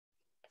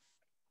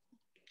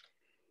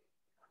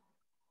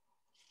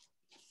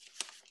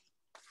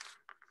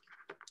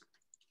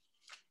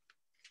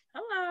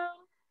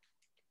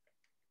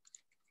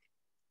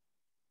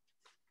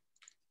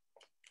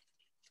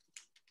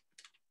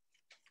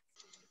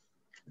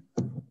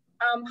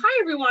Hi,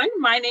 everyone.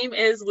 My name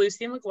is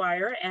Lucie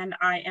McGuire, and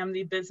I am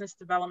the Business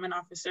Development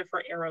Officer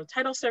for Arrow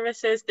Title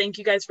Services. Thank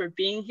you guys for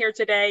being here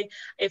today.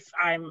 If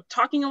I'm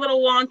talking a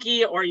little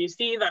wonky or you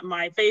see that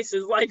my face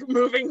is like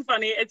moving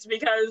funny, it's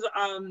because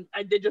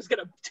I did just get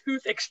a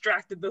tooth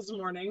extracted this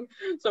morning.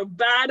 So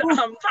bad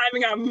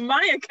timing on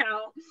my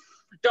account.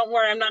 Don't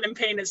worry, I'm not in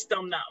pain, it's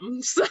still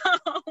numb. So,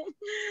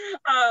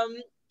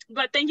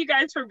 but thank you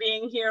guys for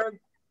being here.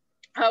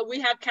 We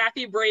have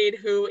Kathy Braid,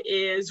 who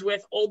is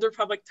with Old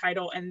Republic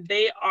Title, and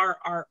they are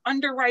our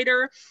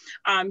underwriter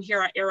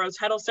here at Arrow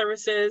Title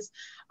Services.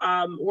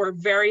 We're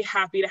very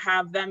happy to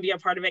have them be a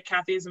part of it.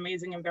 Kathy is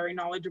amazing and very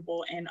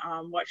knowledgeable in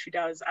what she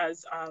does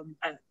as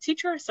a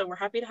teacher, so we're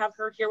happy to have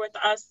her here with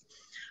us.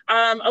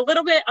 A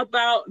little bit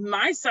about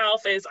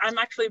myself is I'm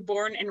actually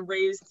born and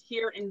raised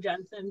here in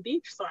Jensen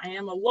Beach, so I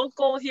am a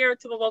local here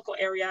to the local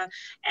area,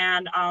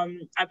 and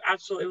I've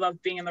absolutely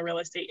loved being in the real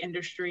estate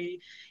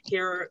industry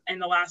here in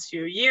the last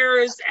few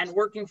years and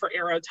working for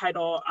Arrow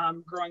Title,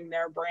 growing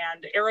their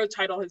brand. Arrow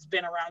Title has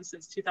been around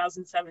since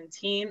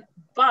 2017,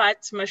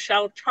 but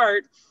Michelle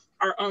Chart,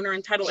 our owner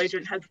and title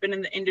agent, has been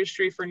in the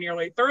industry for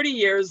nearly 30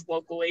 years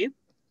locally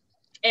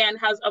and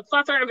has a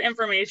plethora of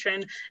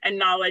information and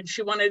knowledge.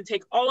 She wanted to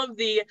take all of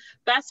the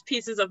best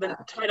pieces of the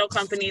title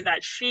company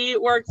that she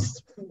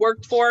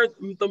worked for,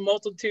 the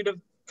multitude of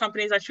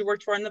companies that she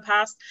worked for in the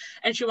past,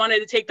 and she wanted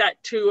to take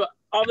that to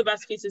all the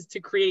best pieces to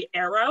create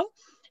Arrow.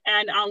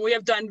 And we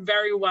have done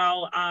very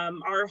well.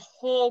 Our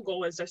whole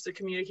goal is just to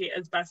communicate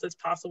as best as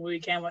possible we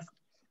can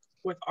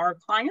with our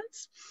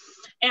clients.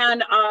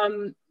 And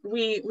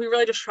we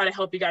really just try to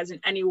help you guys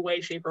in any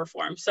way, shape, or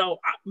form. So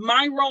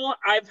my role,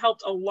 I've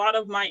helped a lot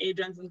of my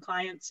agents and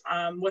clients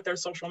with their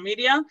social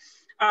media.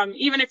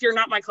 Even if you're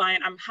not my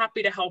client, I'm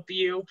happy to help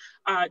you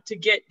to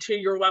get to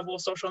your level of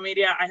social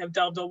media. I have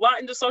delved a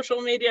lot into social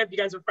media. If you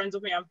guys are friends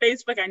with me on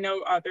Facebook, I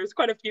know there's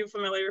quite a few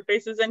familiar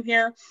faces in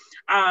here.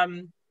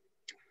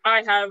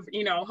 I have,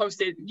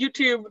 hosted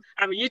YouTube.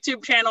 I have a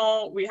YouTube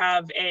channel. We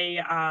have a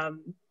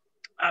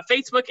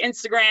Facebook,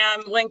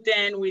 Instagram,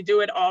 LinkedIn. We do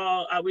it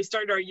all. We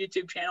started our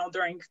YouTube channel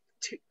during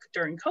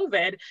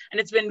COVID, and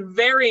it's been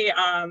very,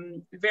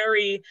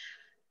 very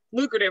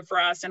lucrative for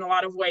us in a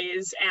lot of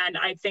ways. And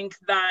I think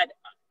that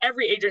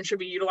every agent should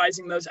be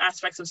utilizing those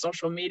aspects of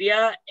social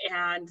media.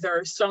 And there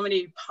are so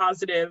many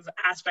positive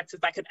aspects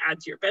that could add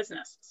to your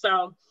business.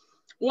 So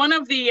one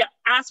of the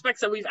aspects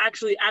that we've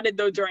actually added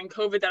though during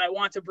COVID that I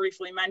want to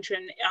briefly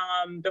mention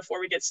before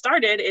we get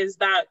started is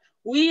that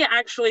we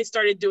actually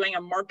started doing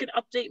a market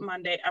update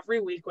Monday every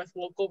week with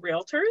local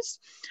realtors.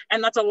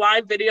 And that's a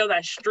live video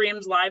that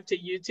streams live to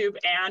YouTube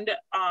and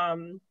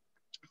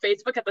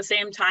Facebook at the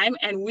same time.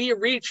 And we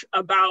reach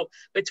about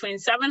between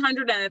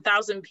 700 and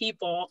 1,000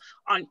 people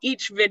on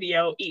each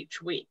video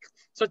each week.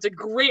 So it's a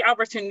great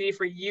opportunity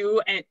for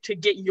you and to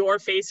get your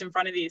face in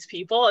front of these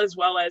people, as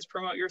well as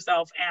promote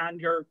yourself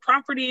and your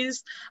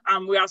properties.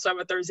 We also have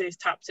a Thursday's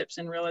Top Tips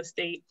in Real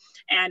Estate.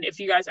 And if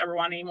you guys ever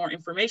want any more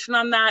information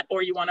on that,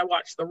 or you want to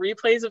watch the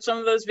replays of some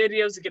of those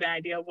videos to get an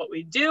idea of what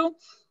we do,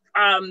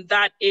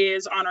 that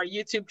is on our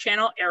YouTube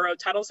channel, Arrow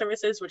Title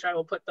Services, which I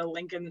will put the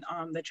link in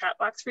the chat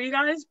box for you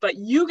guys. But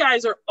you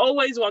guys are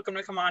always welcome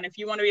to come on. If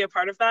you want to be a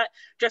part of that,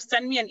 just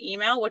send me an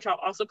email, which I'll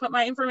also put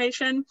my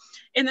information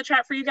in the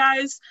chat for you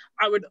guys.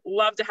 I would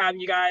love to have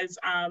you guys.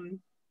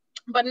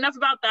 But enough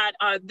about that.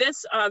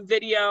 This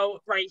video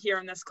right here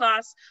in this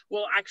class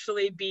will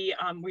actually be,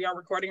 we are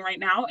recording right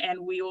now, and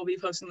we will be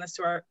posting this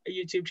to our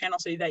YouTube channel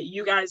so that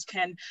you guys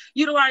can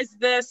utilize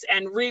this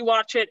and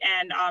rewatch it.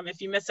 And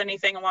if you miss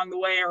anything along the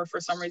way, or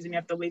for some reason you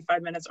have to leave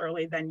 5 minutes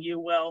early, then you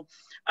will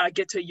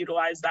get to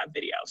utilize that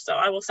video. So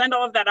I will send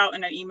all of that out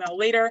in an email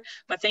later,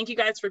 but thank you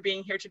guys for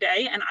being here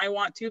today. And I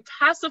want to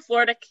pass the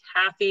floor to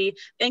Kathy.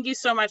 Thank you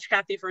so much,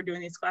 Kathy, for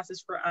doing these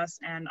classes for us.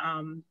 And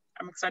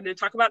I'm excited to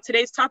talk about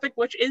today's topic,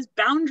 which is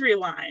boundary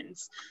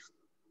lines.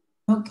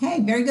 Okay,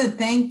 very good.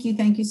 Thank you.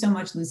 Thank you so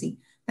much, Lucie.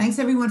 Thanks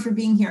everyone for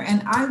being here.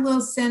 And I will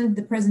send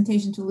the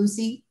presentation to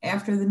Lucie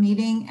after the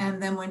meeting.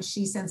 And then when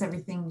she sends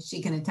everything, she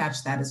can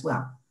attach that as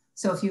well.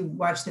 So if you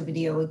watch the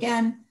video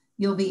again,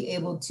 you'll be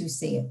able to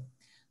see it.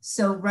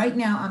 So right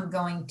now I'm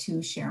going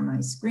to share my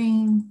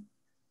screen.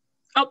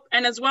 Oh,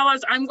 and as well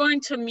as I'm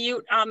going to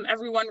mute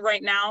everyone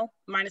right now,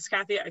 minus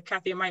Kathy.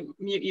 Kathy, I might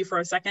mute you for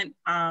a second,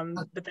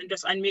 but then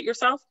just unmute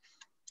yourself.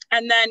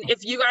 And then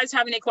if you guys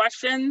have any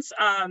questions,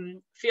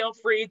 feel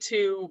free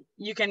to,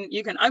 you can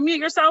unmute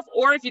yourself,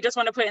 or if you just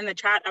want to put it in the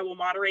chat, I will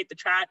moderate the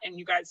chat and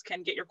you guys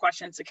can get your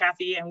questions to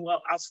Kathy, and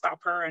I'll stop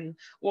her and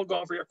we'll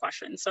go over your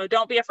questions. So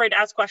don't be afraid to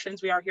ask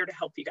questions. We are here to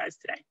help you guys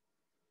today.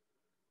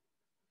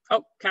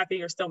 Oh, Kathy,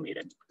 you're still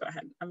muted. Go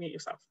ahead, unmute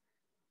yourself.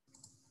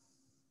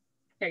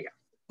 There you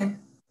go. Okay.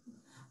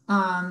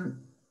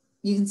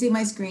 You can see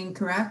my screen,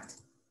 correct?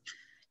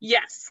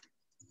 Yes.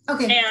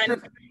 Okay.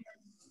 And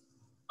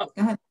oh,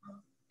 go ahead.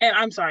 And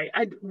I'm sorry,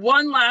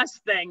 one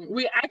last thing.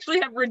 We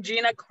actually have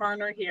Regina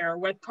Karner here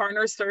with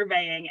Karner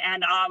Surveying.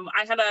 And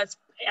I had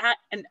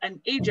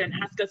an agent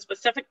ask a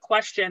specific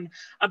question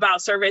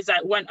about surveys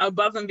that went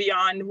above and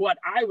beyond what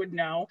I would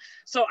know.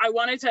 So I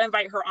wanted to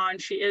invite her on.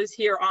 She is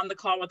here on the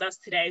call with us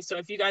today. So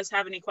if you guys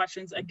have any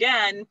questions,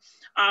 again,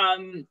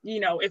 you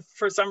know, if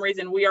for some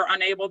reason we are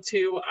unable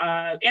to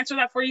answer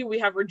that for you, we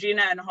have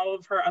Regina and all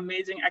of her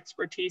amazing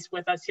expertise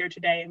with us here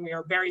today, and we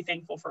are very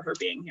thankful for her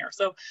being here.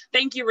 So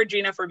thank you,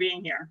 Regina, for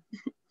being here.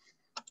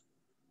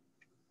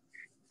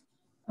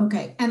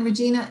 Okay, and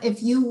Regina,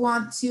 if you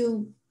want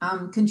to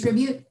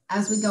contribute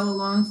as we go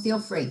along, feel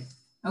free,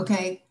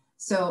 okay?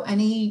 So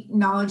any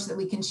knowledge that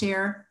we can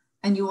share,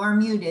 and you are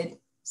muted,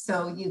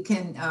 so you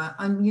can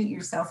unmute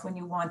yourself when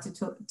you want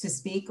to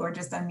speak, or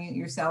just unmute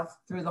yourself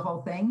through the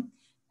whole thing.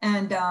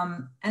 And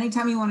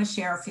anytime you want to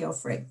share, feel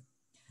free.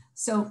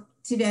 So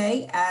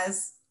today,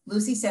 as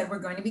Lucie said, we're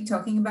going to be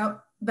talking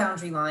about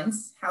boundary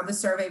lines, how the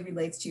survey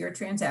relates to your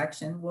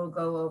transaction. We'll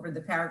go over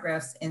the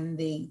paragraphs in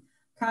the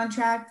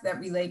contract that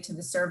relate to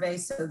the survey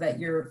so that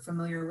you're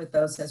familiar with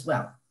those as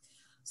well.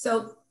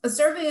 So a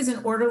survey is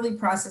an orderly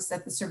process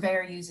that the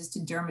surveyor uses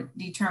to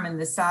determine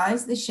the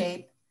size, the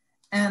shape,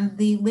 and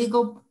the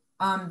legal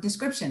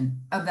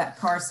description of that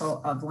parcel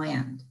of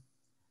land.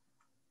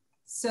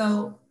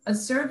 So a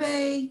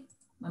survey,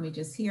 let me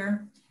just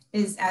hear,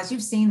 is, as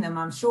you've seen them,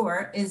 I'm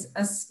sure, is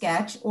a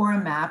sketch or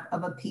a map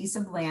of a piece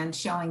of land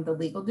showing the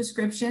legal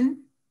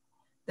description,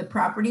 the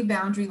property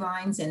boundary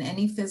lines, and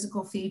any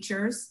physical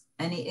features,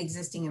 any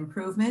existing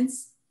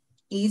improvements,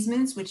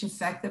 easements which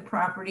affect the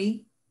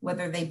property,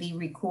 whether they be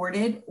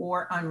recorded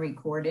or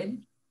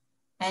unrecorded,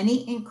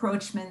 any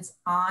encroachments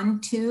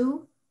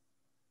onto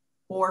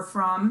or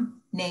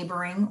from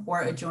neighboring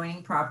or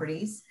adjoining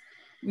properties,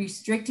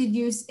 restricted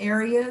use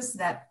areas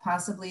that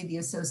possibly the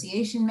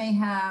association may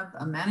have,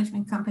 a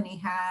management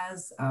company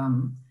has,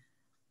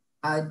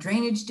 a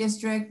drainage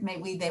district,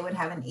 maybe they would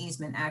have an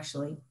easement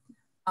actually.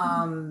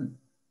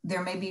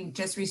 There may be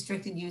just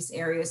restricted use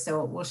areas,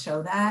 so it will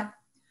show that.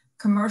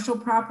 Commercial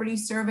property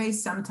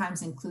surveys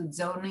sometimes include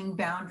zoning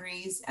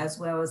boundaries as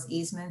well as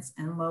easements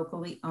and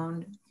locally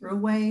owned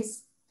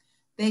throughways.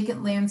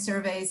 Vacant land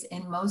surveys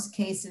in most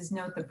cases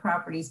note the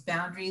property's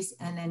boundaries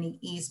and any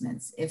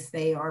easements if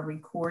they are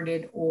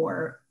recorded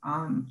or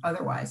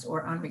otherwise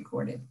or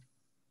unrecorded.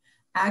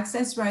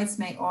 Access rights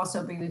may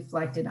also be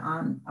reflected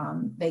on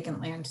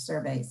vacant land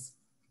surveys.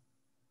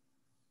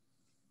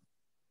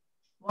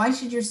 Why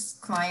should your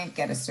client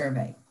get a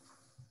survey?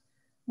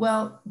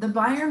 Well, the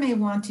buyer may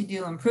want to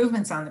do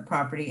improvements on the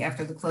property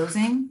after the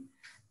closing,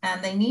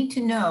 and they need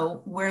to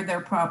know where their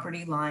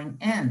property line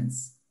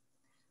ends.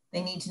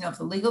 They need to know if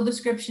the legal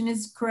description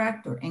is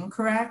correct or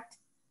incorrect,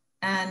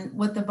 and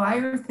what the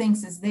buyer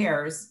thinks is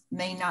theirs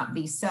may not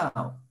be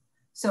so.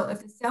 So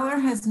if the seller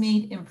has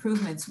made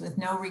improvements with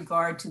no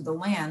regard to the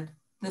land,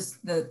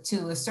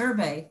 to a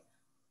survey,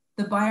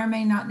 the buyer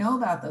may not know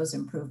about those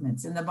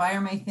improvements, and the buyer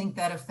may think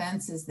that a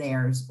fence is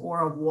theirs or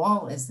a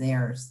wall is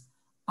theirs,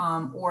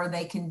 or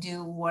they can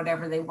do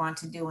whatever they want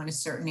to do in a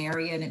certain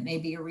area, and it may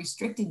be a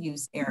restricted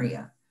use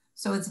area.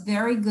 So it's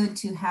very good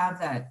to have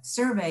that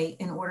survey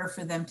in order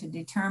for them to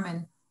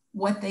determine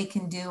what they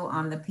can do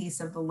on the piece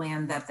of the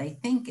land that they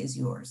think is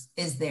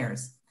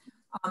theirs.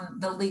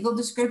 The legal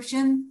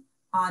description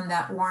on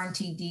that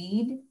warranty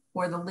deed,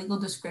 or the legal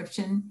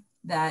description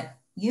that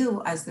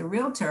you as the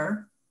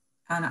realtor,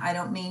 and I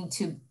don't mean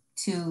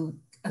to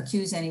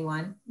accuse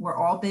anyone, we're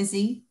all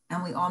busy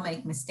and we all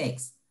make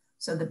mistakes.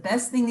 So the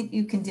best thing that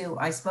you can do,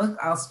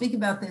 I'll speak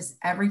about this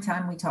every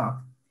time we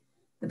talk.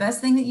 The best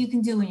thing that you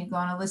can do when you go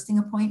on a listing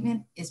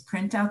appointment is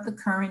print out the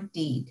current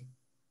deed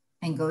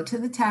and go to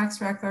the tax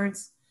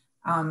records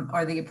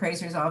or the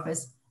appraiser's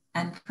office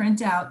and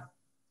print out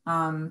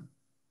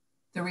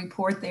the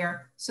report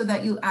there so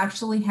that you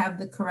actually have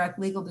the correct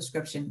legal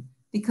description,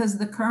 because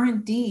the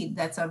current deed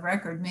that's of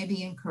record may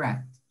be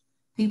incorrect.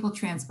 People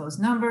transpose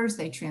numbers,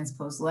 they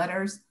transpose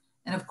letters.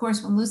 And of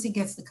course, when Lucie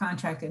gets the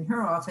contract in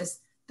her office,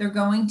 they're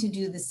going to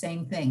do the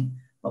same thing.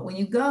 But when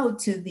you go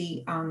to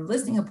the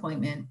listing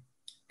appointment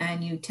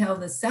and you tell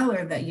the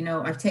seller that, you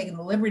know, I've taken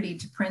the liberty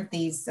to print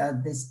these,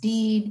 this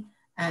deed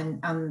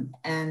and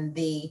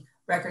the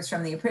records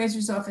from the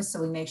appraiser's office,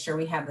 so we make sure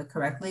we have the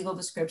correct legal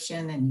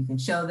description, and you can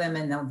show them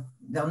and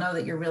they'll know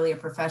that you're really a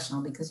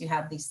professional because you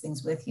have these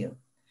things with you.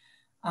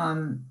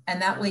 And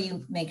that way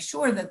you make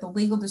sure that the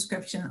legal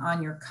description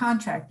on your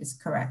contract is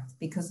correct,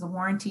 because the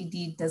warranty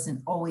deed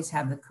doesn't always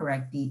have the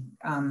correct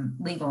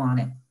legal on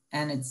it,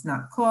 and it's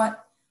not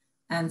caught.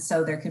 And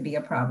so there could be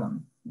a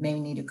problem. May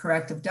need a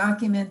corrective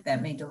document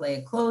that may delay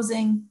a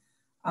closing.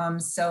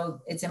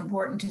 So it's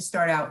important to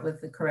start out with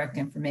the correct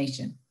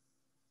information.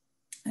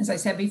 As I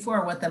said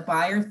before, what the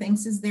buyer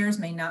thinks is theirs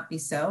may not be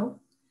so.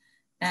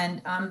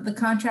 And the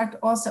contract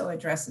also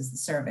addresses the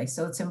survey.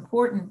 So it's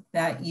important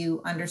that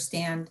you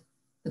understand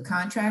the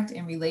contract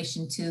in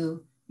relation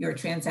to your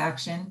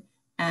transaction,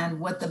 and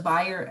what the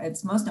buyer,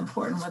 it's most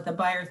important, what the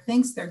buyer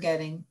thinks they're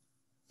getting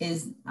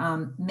is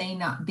may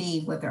not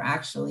be what they're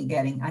actually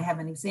getting. I have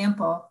an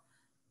example.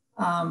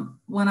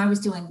 When I was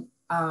doing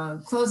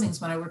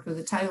closings, when I worked with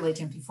a title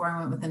agent before I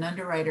went with an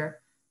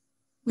underwriter,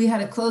 we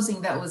had a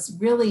closing that was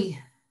really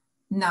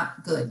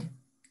not good.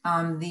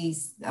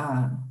 These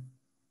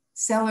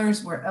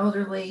sellers were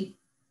elderly.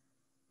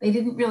 They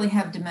didn't really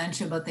have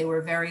dementia, but they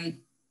were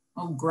very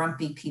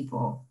grumpy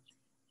people.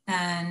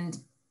 And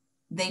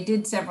they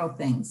did several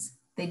things.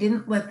 They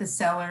didn't let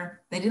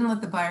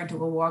the buyer do a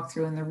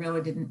walkthrough, and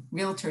the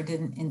realtor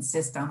didn't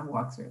insist on a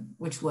walkthrough,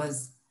 which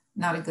was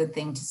not a good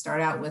thing to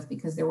start out with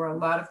because there were a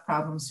lot of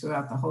problems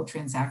throughout the whole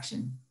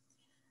transaction.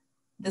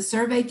 The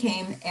survey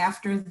came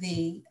after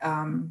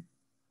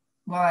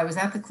while I was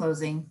at the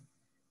closing.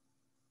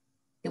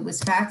 It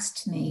was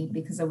faxed to me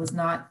because I was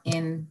not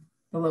in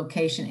the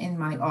location in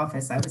my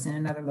office. I was in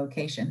another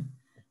location.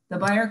 The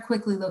buyer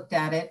quickly looked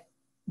at it,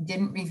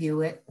 didn't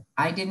review it.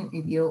 I didn't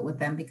review it with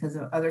them because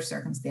of other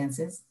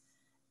circumstances.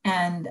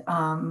 And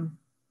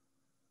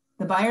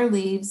the buyer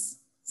leaves.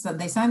 So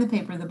they sign the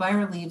paper, the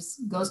buyer leaves,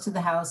 goes to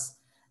the house,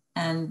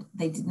 and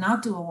they did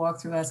not do a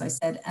walkthrough, as I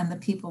said, and the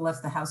people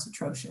left the house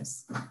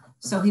atrocious.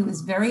 So he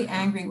was very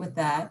angry with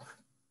that.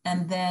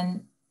 And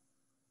then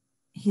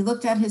he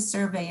looked at his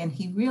survey and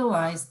he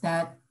realized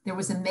that there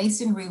was a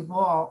masonry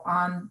wall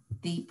on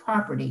the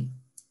property,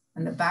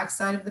 on the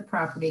backside of the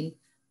property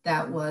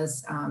that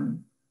was,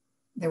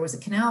 there was a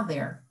canal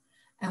there.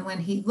 And when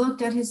he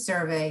looked at his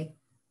survey,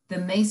 the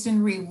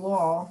masonry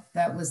wall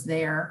that was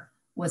there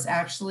was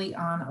actually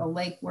on a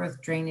Lake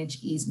Worth drainage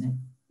easement,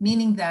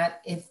 meaning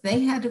that if they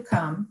had to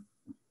come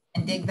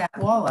and dig that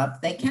wall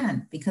up, they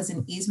can, because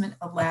an easement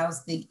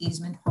allows the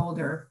easement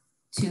holder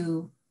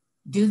to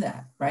do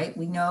that, right?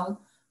 We know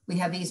we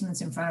have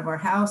easements in front of our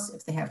house.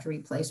 If they have to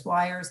replace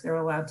wires, they're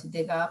allowed to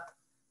dig up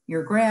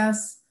your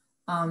grass.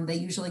 They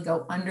usually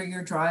go under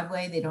your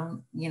driveway. They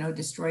don't,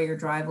 destroy your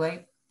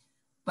driveway.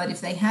 But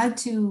if they had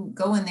to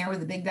go in there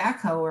with a big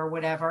backhoe or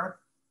whatever,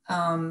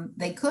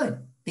 they could,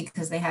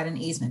 because they had an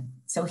easement.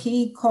 So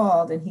he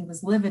called and he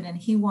was livid, and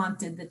he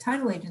wanted the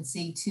title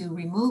agency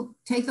to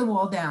take the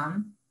wall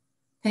down,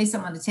 pay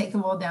someone to take the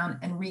wall down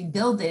and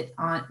rebuild it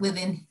off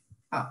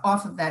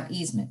of that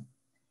easement.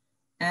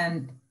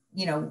 And,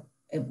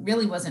 it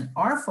really wasn't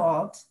our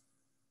fault.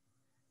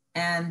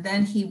 And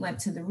then he went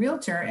to the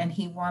realtor and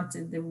he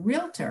wanted the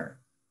realtor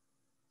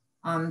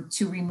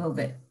to remove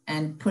it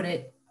and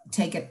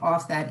take it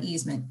off that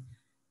easement.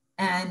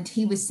 And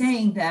he was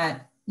saying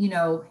that,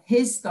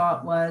 his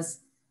thought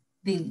was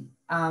the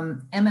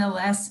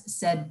MLS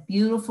said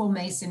beautiful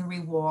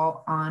masonry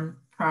wall on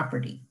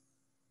property.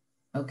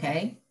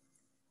 Okay.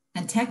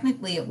 And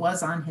technically it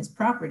was on his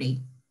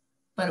property,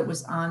 but it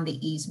was on the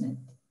easement.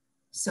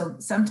 So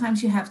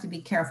sometimes you have to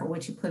be careful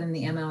what you put in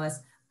the MLS.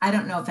 I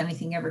don't know if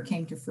anything ever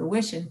came to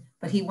fruition,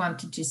 but he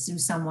wanted to sue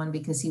someone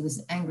because he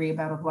was angry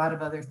about a lot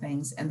of other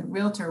things. And the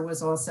realtor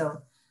was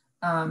also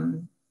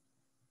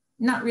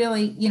not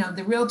really,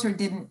 the realtor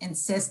didn't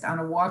insist on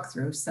a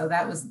walkthrough. So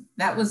that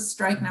was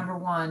strike number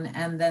one.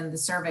 And then the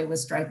survey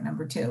was strike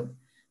number two.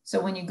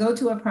 So when you go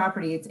to a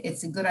property,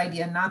 it's a good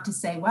idea not to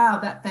say, wow,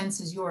 that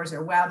fence is yours,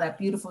 or wow, that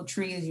beautiful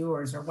tree is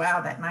yours, or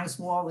wow, that nice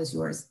wall is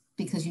yours,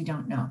 because you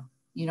don't know.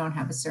 You don't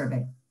have a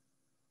survey.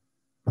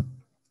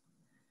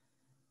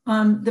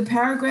 The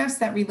paragraphs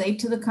that relate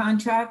to the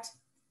contract,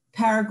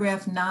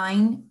 paragraph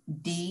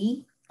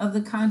 9D of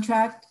the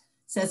contract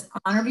says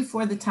honor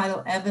before the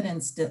title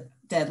evidence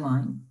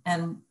deadline.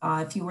 And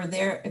if you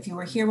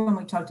were here when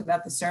we talked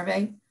about the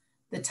survey,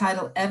 the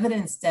title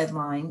evidence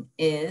deadline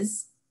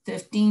is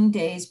 15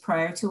 days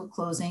prior to a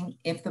closing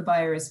if the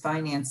buyer is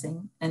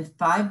financing, and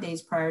 5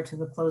 days prior to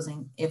the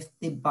closing if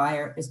the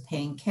buyer is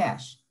paying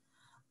cash.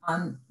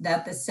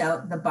 That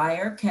the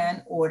buyer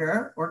can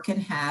order or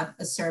can have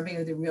a survey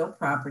of the real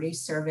property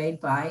surveyed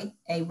by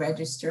a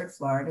registered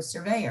Florida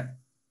surveyor.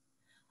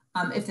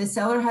 If the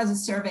seller has a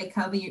survey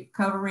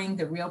covering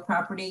the real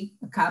property,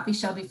 a copy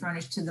shall be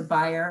furnished to the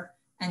buyer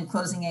and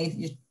closing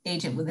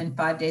agent within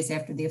 5 days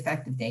after the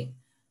effective date.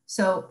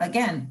 So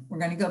again, we're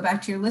going to go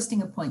back to your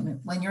listing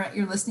appointment. When you're at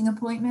your listing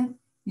appointment,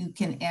 you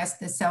can ask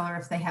the seller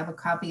if they have a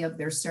copy of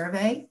their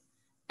survey,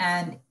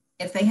 and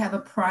if they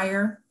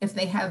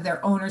have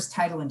their owner's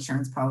title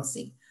insurance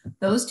policy.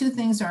 Those two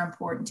things are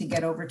important to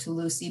get over to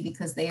Lucie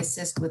because they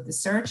assist with the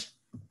search,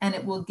 and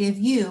it will give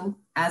you,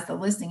 as the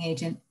listing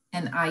agent,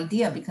 an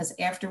idea, because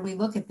after we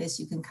look at this,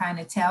 you can kind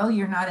of tell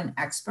you're not an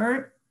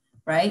expert,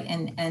 right?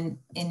 And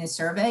in a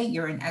survey,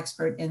 you're an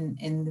expert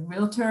in the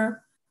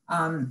realtor,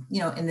 in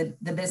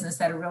the business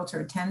that a realtor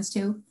attends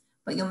to,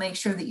 but you'll make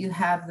sure that you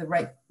have the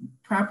right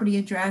property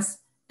address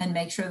and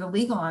make sure the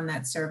legal on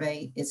that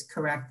survey is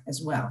correct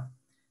as well,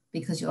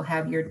 because you'll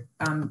have your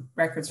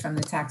records from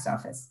the tax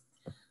office.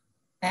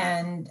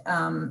 And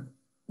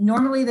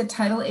normally the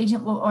title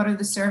agent will order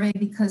the survey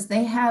because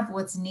they have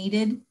what's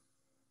needed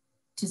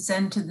to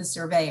send to the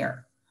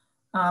surveyor.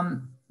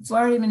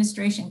 Florida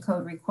Administration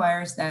Code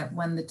requires that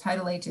when the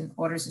title agent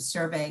orders a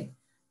survey,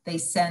 they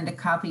send a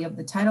copy of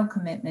the title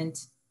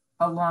commitment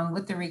along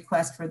with the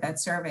request for that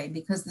survey,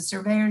 because the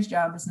surveyor's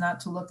job is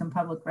not to look in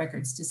public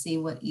records to see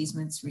what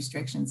easements,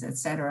 restrictions, et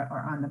cetera,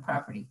 are on the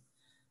property.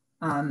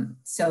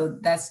 So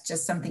that's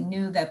just something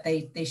new that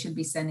they should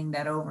be sending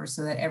that over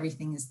so that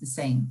everything is the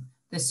same.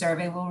 The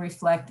survey will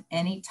reflect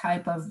any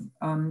type of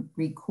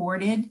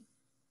recorded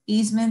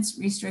easements,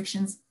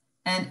 restrictions,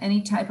 and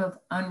any type of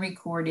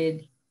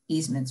unrecorded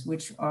easements,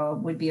 which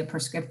would be a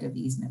prescriptive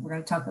easement. We're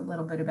going to talk a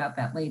little bit about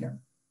that later.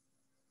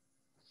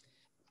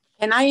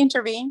 Can I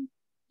intervene?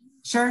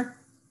 Sure.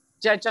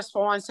 Just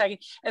for 1 second.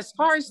 As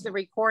far as the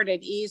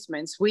recorded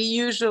easements, we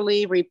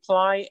usually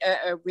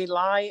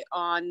rely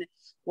on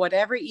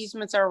whatever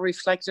easements are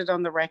reflected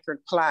on the record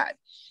plat.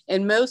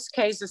 In most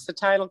cases, the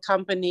title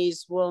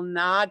companies will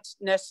not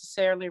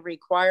necessarily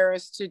require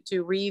us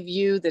to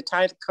review the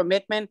title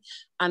commitment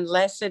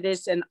unless it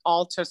is an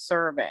alter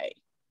survey.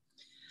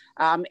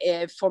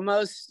 If for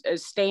most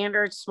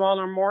standard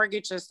smaller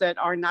mortgages that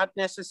are not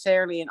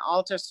necessarily an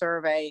alter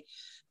survey,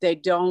 they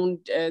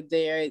don't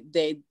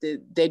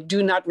they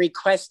do not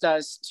request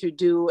us to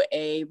do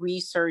a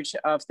research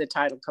of the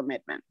title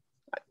commitment.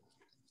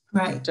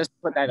 Right. Just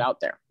put that out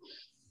there.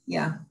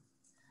 Yeah.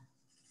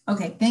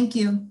 Okay, thank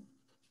you.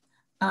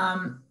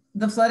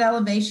 The flood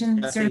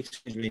elevation.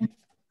 Excuse me.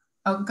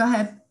 Oh, go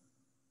ahead.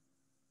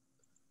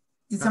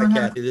 Hi,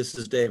 Kathy, this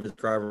is David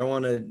Carver. I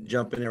want to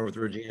jump in there with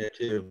Regina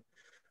too.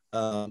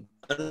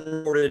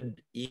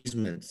 Unrecorded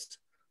easements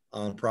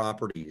on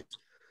properties.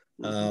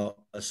 A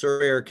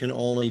surveyor can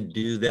only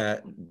do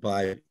that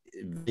by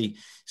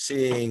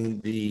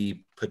seeing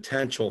the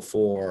potential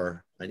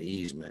for an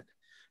easement.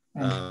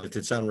 If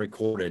it's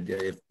unrecorded,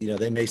 if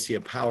they may see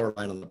a power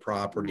line on the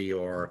property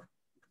or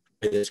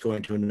it's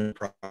going to a new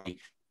property,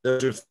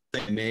 those are things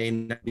that may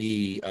not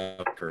be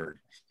occurred,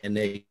 and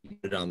they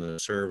put it on the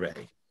survey.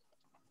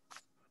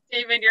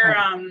 David,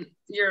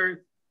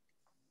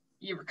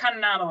 you were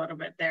cutting out a little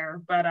bit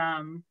there, but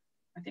I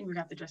think we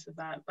got the gist of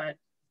that. But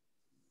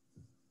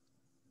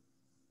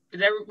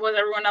was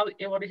everyone else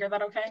able to hear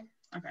that? Okay.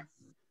 Okay.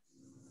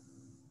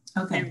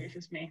 Okay. Maybe it's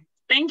just me.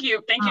 Thank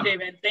you,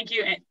 David. Thank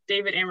you,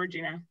 David and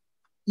Regina.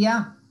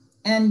 Yeah,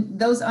 and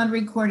those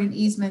unrecorded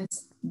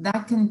easements,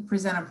 that can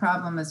present a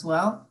problem as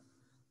well,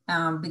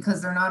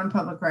 because they're not in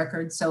public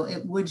record, so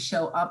it would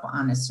show up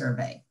on a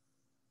survey.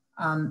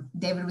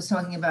 David was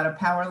talking about a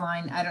power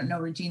line. I don't know,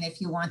 Regina, if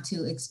you want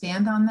to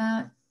expand on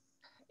that.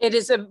 It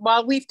is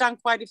well, we've done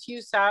quite a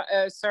few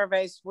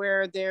surveys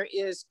where there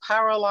is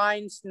power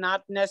lines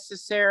not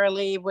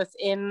necessarily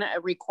within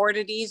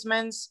recorded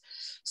easements.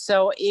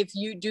 So if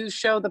you do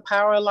show the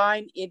power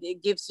line,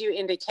 it gives you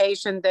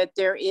indication that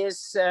there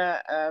is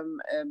a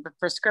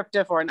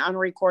prescriptive or an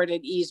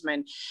unrecorded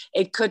easement.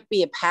 It could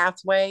be a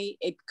pathway.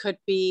 It could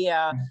be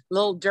a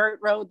little dirt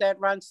road that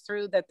runs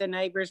through that the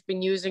neighbor's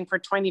been using for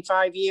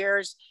 25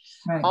 years.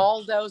 Right.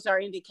 All those are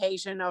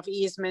indication of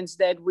easements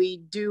that we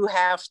do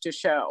have to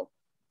show.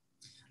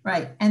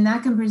 Right, and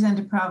that can present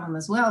a problem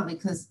as well,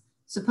 because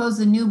suppose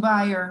the new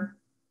buyer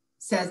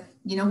says,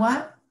 you know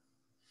what,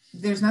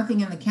 there's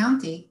nothing in the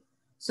county.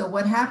 So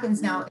what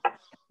happens now, if the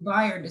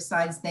buyer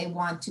decides they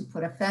want to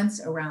put a fence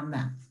around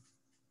them,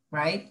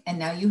 right? And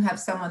now you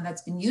have someone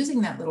that's been using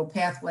that little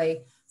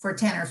pathway for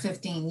 10 or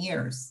 15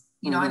 years.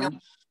 You know, I know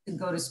to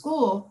go to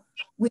school,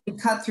 we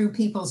could cut through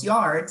people's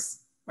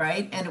yards,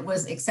 right? And it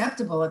was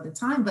acceptable at the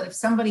time, but if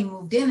somebody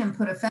moved in and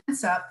put a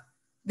fence up,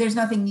 there's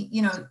nothing,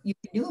 you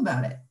can do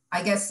about it.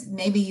 I guess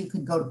maybe you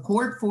could go to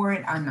court for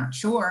it. I'm not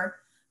sure,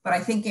 but I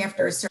think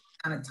after a certain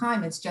amount of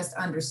time, it's just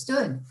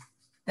understood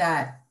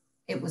that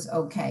it was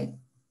okay.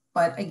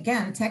 But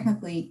again,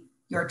 technically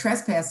you're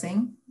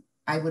trespassing,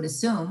 I would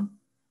assume.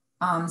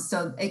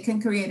 So it can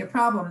create a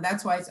problem.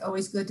 That's why it's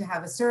always good to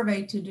have a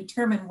survey to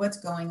determine what's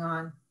going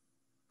on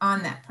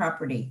that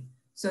property,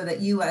 so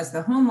that you as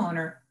the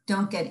homeowner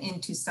don't get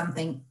into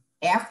something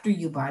after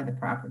you buy the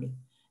property.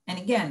 And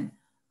again,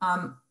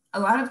 a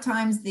lot of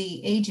times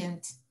the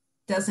agent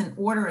doesn't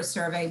order a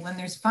survey. When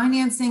there's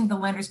financing, the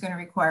lender's going to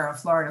require a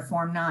Florida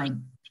Form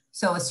 9.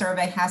 So a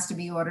survey has to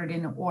be ordered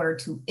in order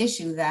to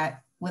issue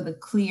that with a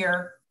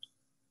clear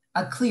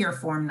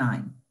Form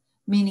 9,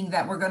 meaning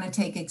that we're going to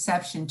take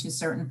exception to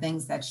certain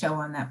things that show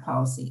on that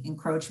policy,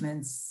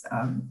 encroachments,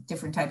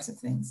 different types of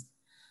things.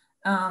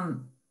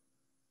 On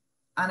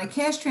a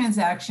cash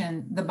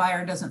transaction, the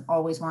buyer doesn't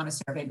always want a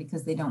survey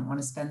because they don't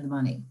want to spend the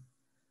money.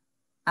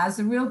 As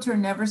a realtor,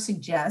 never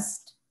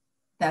suggest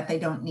that they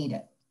don't need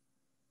it.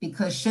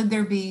 Because should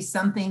there be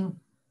something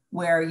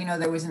where,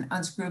 there was an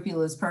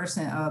unscrupulous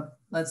person,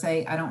 let's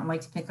say, I don't like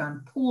to pick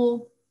on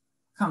pool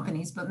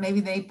companies, but maybe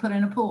they put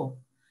in a pool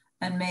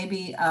and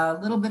maybe a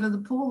little bit of the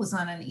pool was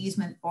on an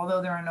easement,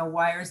 although there are no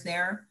wires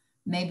there.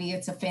 Maybe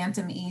it's a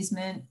phantom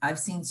easement. I've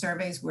seen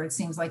surveys where it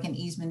seems like an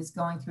easement is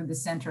going through the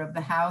center of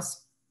the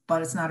house,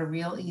 but it's not a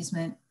real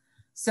easement.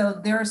 So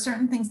there are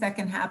certain things that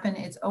can happen.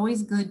 It's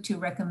always good to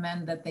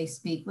recommend that they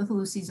speak with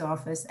Lucie's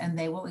office and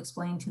they will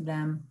explain to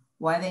them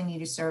why they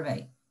need a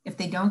survey. If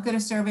they don't get a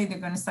survey, they're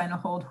going to sign a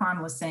hold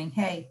harmless saying,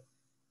 hey,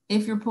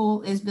 if your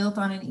pool is built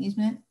on an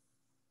easement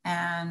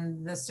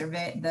and the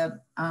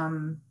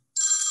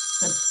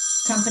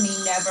company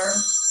never,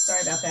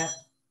 sorry about that,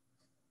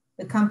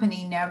 the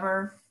company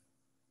never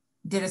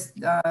did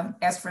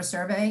ask for a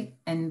survey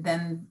and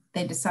then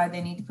they decide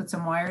they need to put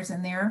some wires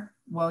in there,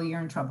 well,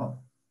 you're in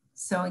trouble.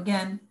 So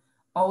again,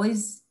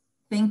 always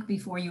think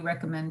before you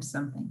recommend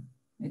something.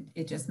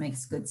 It just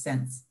makes good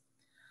sense.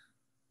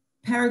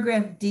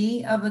 Paragraph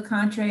D of the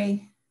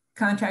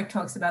contract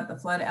talks about the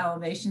flood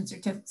elevation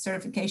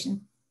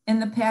certification. In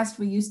the past,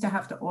 we used to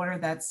have to order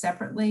that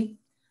separately,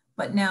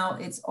 but now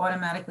it's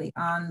automatically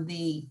on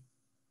the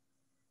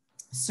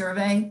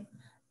survey.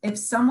 If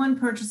someone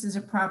purchases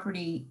a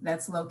property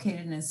that's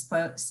located in a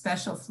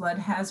special flood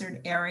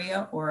hazard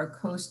area or a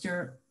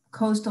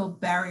Coastal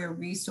Barrier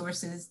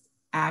Resources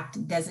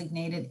Act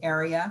designated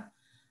area,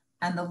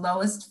 and the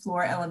lowest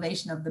floor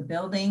elevation of the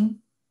building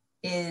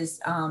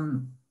is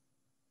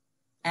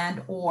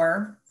and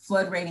or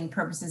flood rating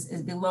purposes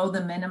is below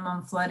the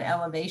minimum flood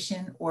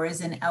elevation or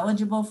is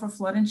ineligible for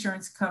flood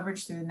insurance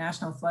coverage through the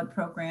National Flood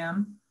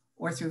Program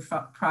or through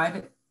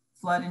private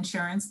flood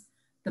insurance,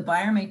 the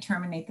buyer may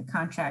terminate the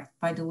contract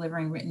by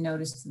delivering written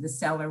notice to the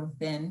seller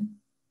within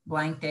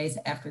blank days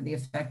after the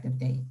effective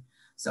date.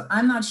 So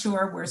I'm not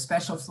sure where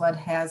special flood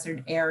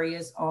hazard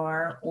areas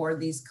are or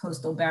these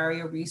Coastal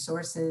Barrier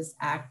Resources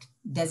Act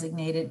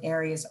designated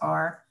areas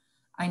are.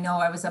 I know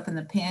I was up in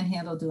the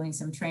Panhandle doing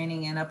some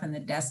training, and up in the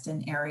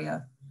Destin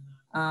area,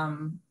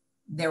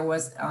 there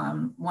was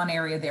one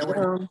area there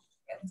where they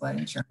get flood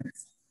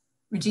insurance.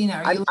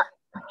 Regina, are you?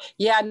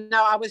 Yeah,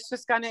 no, I was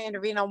just going to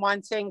intervene on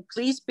one thing.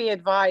 Please be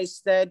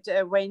advised that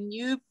when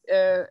you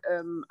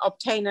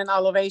obtain an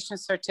elevation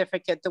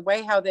certificate, the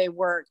way how they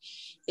work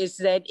is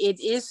that it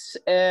is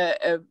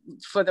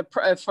for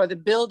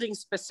the building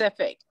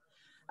specific.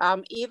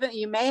 Even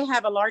you may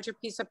have a larger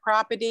piece of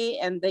property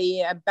and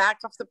the back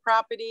of the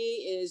property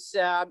is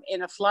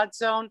in a flood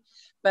zone,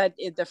 but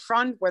in the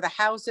front where the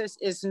house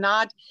is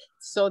not.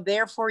 So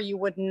therefore you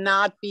would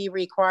not be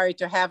required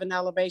to have an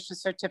elevation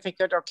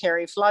certificate or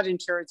carry flood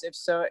insurance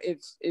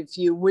if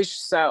you wish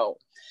so.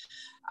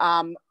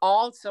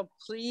 Also,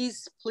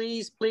 please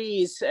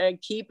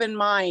keep in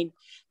mind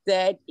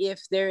that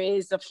if there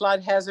is a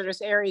flood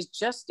hazardous area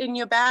just in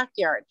your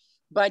backyard,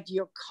 but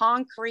your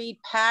concrete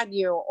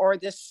patio or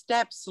the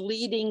steps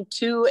leading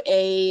to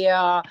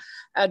a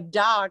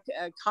dock,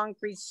 a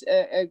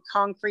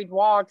concrete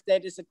walk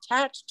that is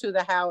attached to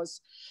the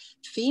house,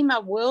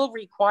 FEMA will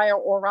require,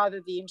 or rather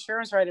the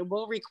insurance writer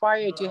will require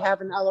you to have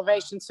an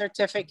elevation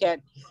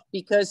certificate,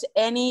 because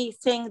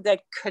anything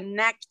that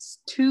connects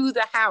to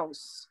the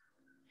house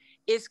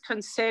is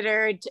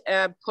considered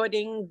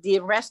putting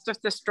the rest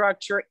of the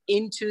structure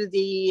into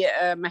the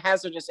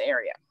hazardous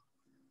area.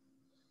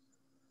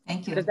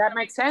 Thank you. Does that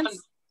make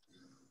sense?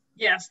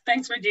 Yes,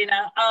 thanks,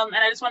 Regina. And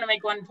I just want to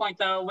make one point,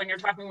 though, when you're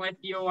talking with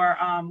your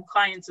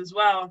clients as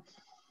well,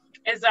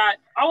 is that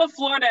all of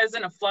Florida is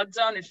in a flood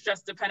zone. It's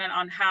just dependent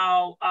on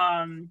how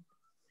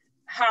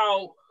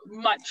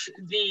much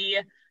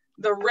the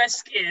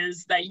risk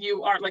is that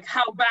you are, like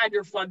how bad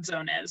your flood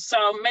zone is.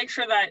 So make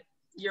sure that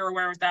you're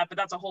aware of that, but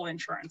that's a whole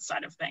insurance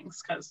side of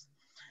things, because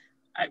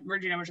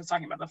Regina was just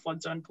talking about the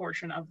flood zone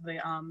portion of the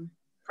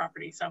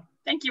property. So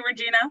thank you,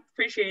 Regina.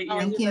 Appreciate you.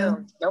 Thank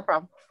you. No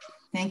problem.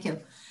 Thank you.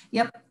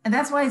 Yep. And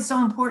that's why it's so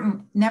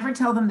important. Never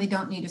tell them they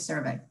don't need a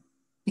survey,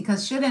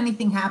 because should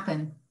anything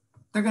happen,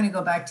 they're going to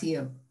go back to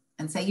you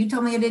and say, you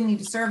told me I didn't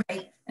need a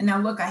survey. And now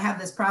look, I have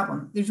this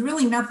problem. There's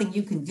really nothing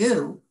you can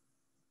do,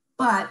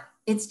 but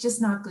it's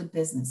just not good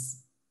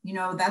business. You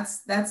know,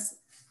 that's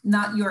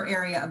not your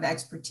area of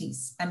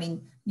expertise. I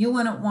mean, you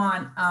wouldn't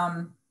want,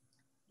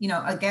 you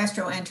know, a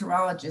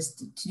gastroenterologist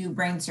to do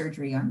brain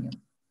surgery on you.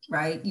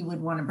 Right? You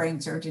would want a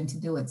brain surgeon to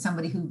do it,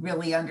 somebody who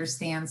really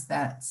understands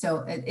that.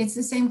 So it's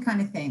the same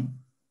kind of thing.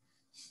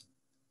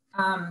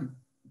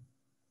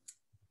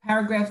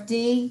 Paragraph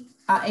D,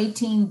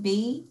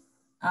 18B,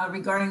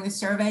 regarding the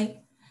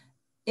survey.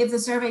 If the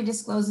survey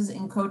discloses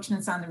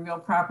encroachments on the real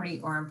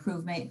property or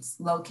improvements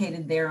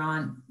located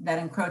thereon that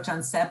encroach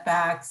on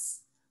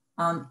setbacks,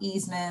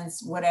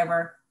 easements,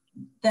 whatever,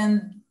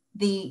 then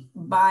the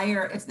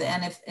buyer, if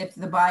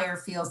the buyer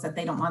feels that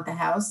they don't want the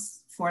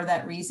house for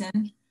that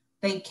reason,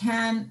 they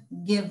can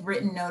give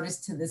written notice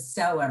to the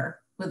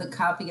seller with a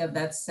copy of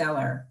that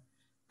seller,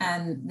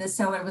 and the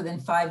seller within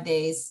 5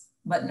 days,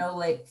 but no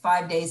late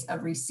 5 days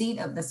of receipt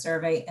of the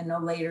survey and no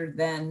later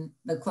than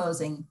the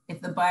closing. If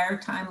the buyer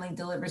timely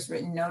delivers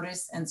written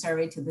notice and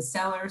survey to the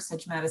seller,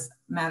 such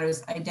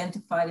matters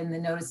identified in the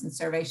notice and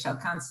survey shall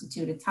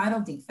constitute a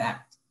title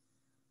defect,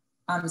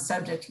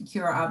 subject to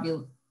cure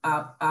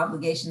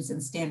obligations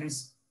and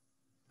standards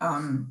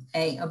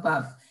A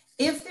above.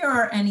 If there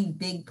are any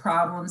big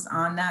problems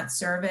on that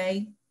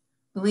survey,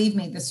 believe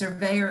me, the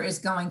surveyor is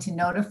going to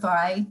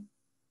notify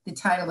the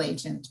title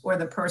agent or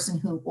the person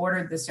who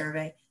ordered the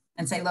survey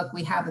and say, look,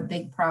 we have a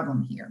big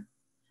problem here.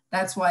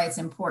 That's why it's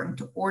important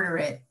to order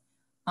it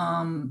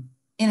in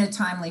a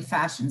timely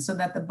fashion so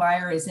that the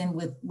buyer is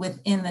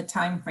within the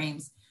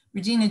timeframes.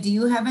 Regina, do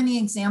you have any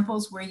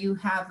examples where you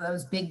have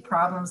those big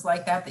problems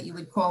like that you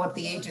would call up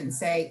the agent and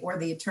say, or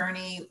the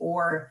attorney,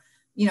 or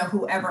you know,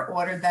 whoever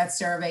ordered that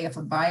survey, if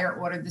a buyer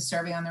ordered the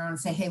survey on their own and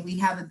say, hey, we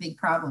have a big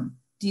problem.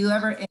 Do you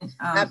ever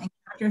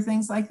encounter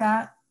things like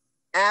that?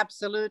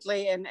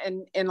 Absolutely. And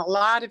in a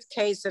lot of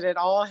cases, it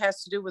all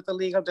has to do with the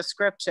legal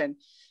description.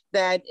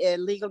 that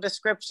legal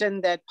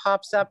description that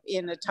pops up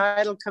in a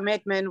title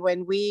commitment.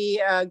 When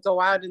we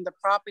go out in the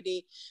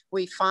property,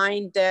 we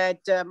find that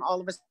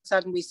all of a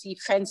sudden we see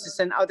fences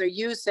and other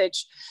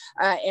usage,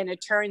 and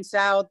it turns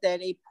out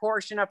that a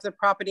portion of the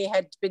property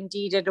had been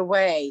deeded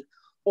away,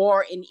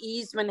 or an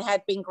easement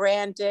had been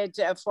granted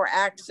for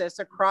access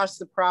across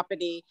the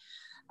property.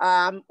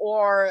 They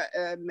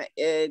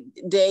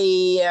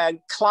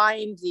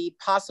climbed, the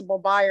possible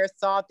buyer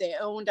thought they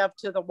owned up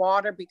to the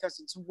water because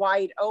it's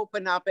wide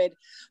open up it,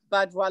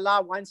 but voila,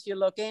 once you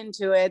look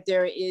into it,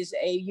 there is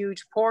a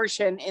huge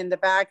portion in the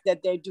back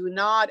that they do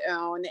not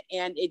own,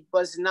 and it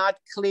was not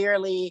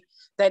clearly,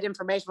 that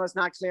information was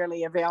not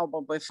clearly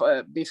available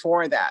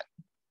before that.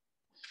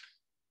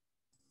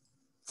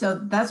 So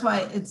that's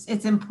why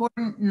it's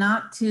important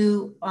not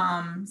to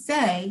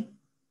say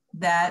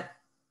that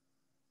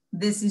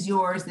this is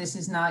yours, this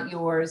is not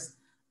yours,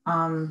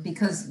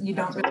 because you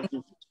don't really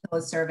know until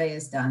a survey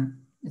is done.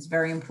 It's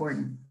very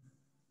important.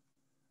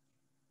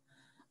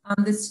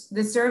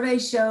 The survey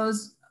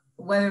shows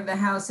whether the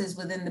house is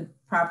within the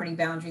property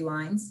boundary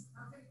lines,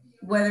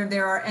 whether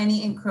there are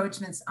any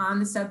encroachments on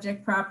the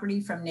subject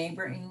property from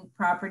neighboring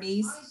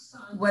properties,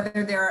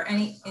 whether there are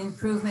any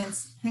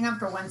improvements. Hang on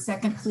for 1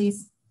 second,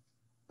 please.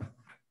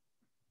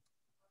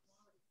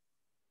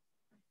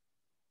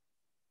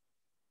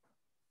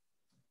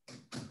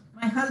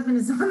 My husband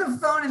is on the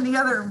phone in the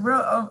other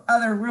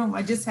room.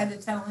 I just had to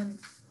tell him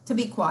to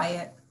be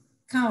quiet.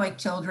 Kind of like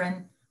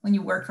children when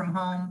you work from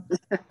home.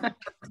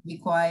 Be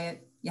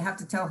quiet. You have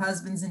to tell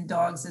husbands and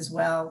dogs as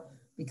well,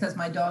 because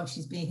my dog,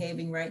 she's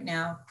behaving right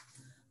now.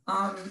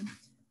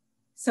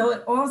 So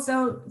it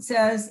also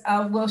says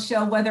will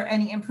show whether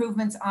any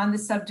improvements on the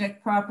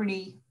subject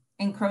property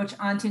encroach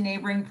onto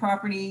neighboring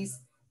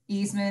properties,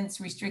 easements,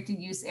 restricted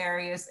use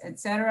areas,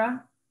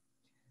 etc.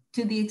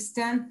 To the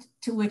extent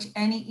to which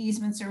any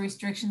easements or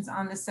restrictions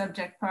on the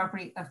subject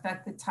property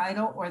affect the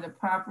title or the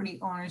property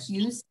owner's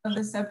use of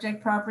the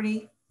subject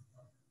property.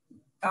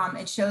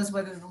 It shows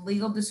whether the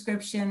legal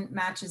description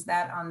matches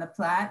that on the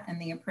plat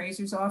and the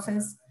appraiser's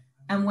office,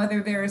 and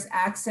whether there is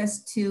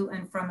access to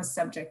and from a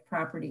subject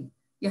property.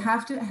 You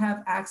have to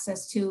have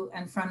access to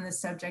and from the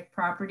subject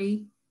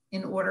property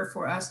in order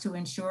for us to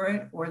insure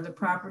it, or the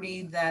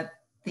property that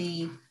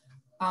the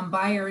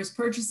buyer is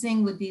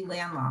purchasing would be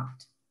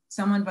landlocked.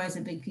 Someone buys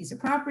a big piece of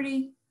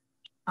property.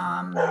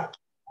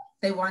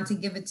 They want to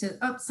give it to,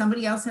 oh,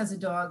 somebody else has a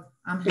dog.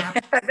 I'm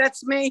happy.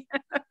 That's me.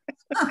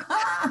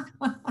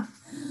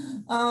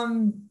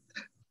 Someone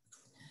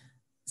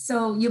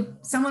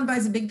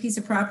buys a big piece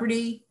of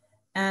property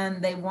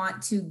and they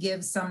want to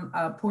give some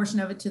portion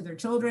of it to their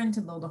children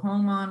to build a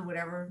home on,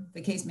 whatever the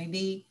case may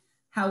be.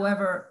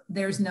 However,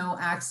 there's no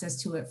access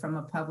to it from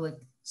a public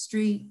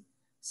street.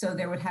 So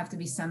there would have to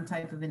be some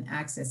type of an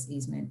access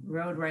easement,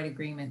 road right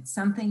agreement,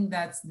 something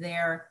that's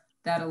there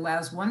that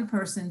allows one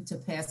person to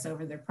pass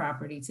over their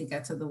property to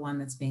get to the one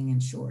that's being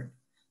insured.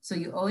 So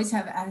you always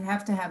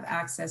have to have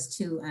access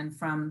to and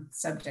from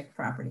subject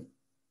property.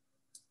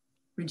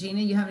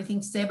 Regina, you have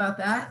anything to say about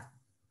that?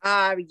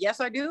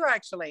 Yes, I do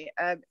actually.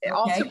 Okay.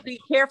 Also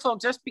be careful,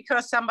 just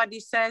because somebody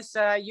says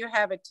you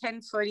have a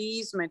 10-foot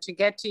easement to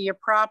get to your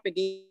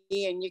property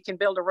and you can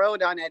build a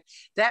road on it.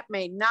 That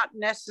may not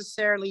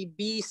necessarily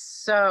be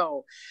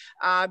so,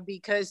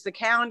 because the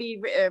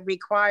county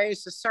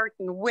requires a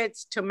certain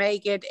width to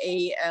make it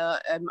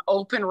an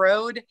open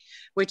road,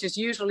 which is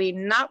usually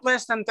not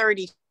less than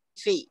 30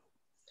 feet.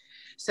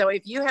 So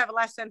if you have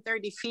less than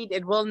 30 feet,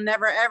 it will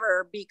never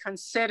ever be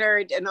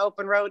considered an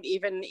open road,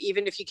 even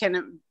if you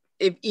can.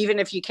 Even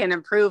if you can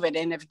improve it.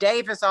 And if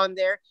Dave is on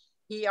there,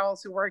 he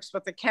also works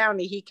with the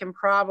county, he can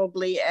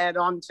probably add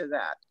on to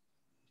that.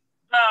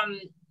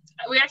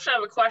 We actually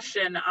have a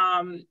question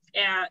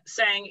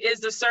saying,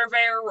 is the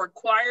surveyor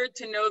required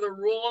to know the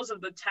rules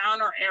of the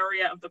town or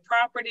area of the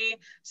property,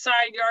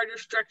 side yard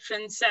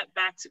restrictions,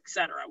 setbacks,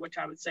 etc.? Which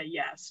I would say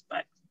yes,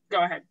 but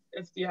go ahead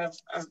if you have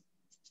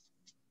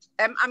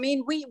I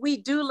mean, we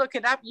do look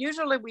it up.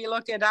 Usually we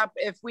look it up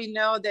if we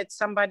know that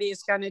somebody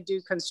is going to do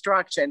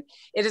construction.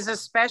 It is a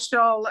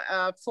special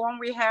form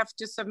we have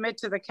to submit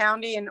to the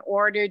county in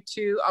order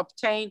to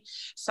obtain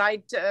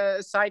side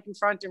and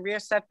front and rear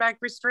setback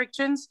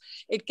restrictions.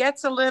 It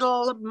gets a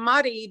little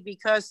muddy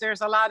because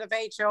there's a lot of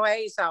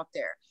HOAs out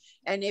there.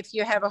 And if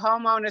you have a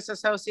homeowners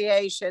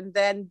association,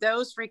 then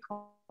those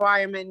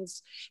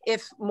requirements,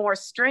 if more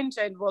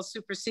stringent, will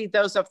supersede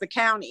those of the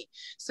county.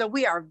 So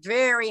we are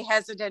very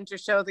hesitant to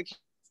show the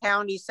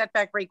county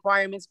setback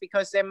requirements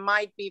because there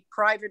might be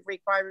private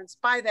requirements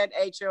by that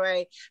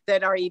HOA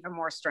that are even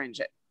more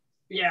stringent.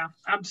 Yeah,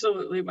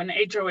 absolutely. When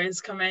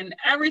HOAs come in,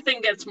 everything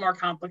gets more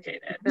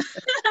complicated.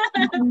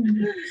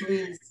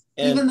 Please.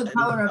 Even the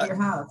color of your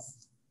house.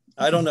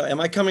 I don't know. Am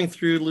I coming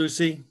through,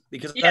 Lucie?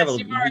 Because yes,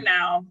 you are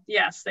now.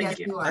 Yes, thank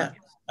you. Are.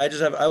 I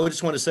would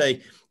just want to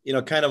say, you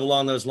know, kind of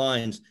along those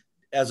lines,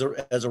 as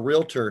a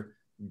realtor,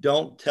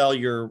 don't tell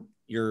your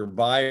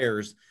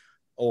buyers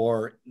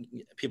or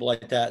people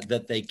like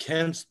that they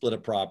can split a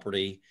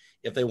property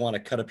if they want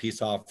to cut a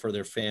piece off for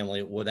their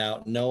family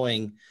without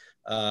knowing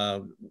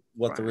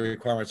what the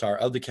requirements are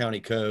of the county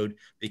code,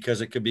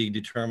 because it could be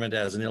determined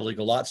as an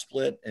illegal lot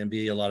split and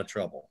be a lot of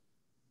trouble.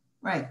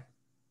 Right.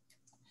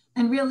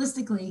 And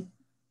realistically,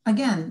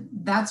 again,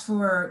 that's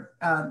for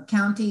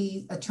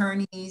county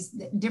attorneys.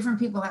 Different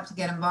people have to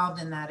get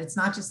involved in that. It's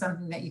not just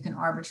something that you can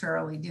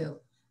arbitrarily do.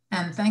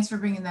 And thanks for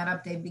bringing that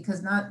up, Dave,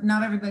 because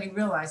not everybody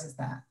realizes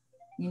that,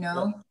 you know?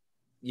 Well,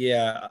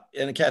 yeah,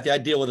 and Kathy, I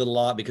deal with it a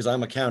lot because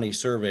I'm a county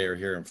surveyor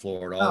here in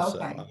Florida also.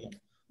 Oh, okay. I'm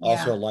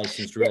also a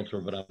licensed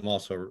realtor, but I'm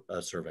also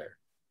a surveyor.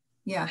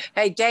 Yeah.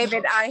 Hey,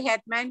 David, I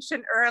had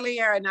mentioned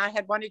earlier, and I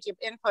had wanted your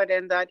input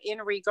in that in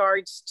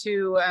regards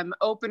to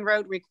open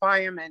road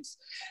requirements,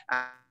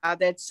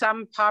 that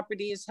some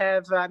properties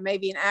have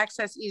maybe an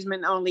access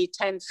easement only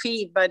 10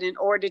 feet, but in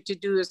order to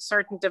do a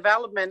certain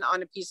development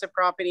on a piece of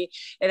property,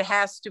 it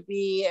has to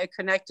be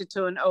connected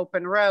to an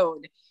open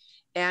road.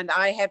 And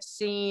I have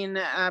seen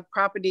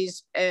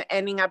properties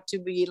ending up to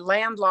be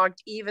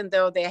landlocked, even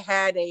though they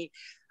had a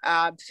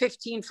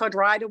 15-foot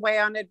right-of-way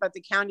on it, but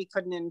the county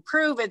couldn't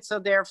improve it. So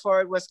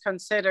therefore it was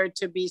considered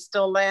to be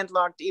still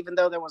landlocked, even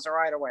though there was a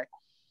right-of-way.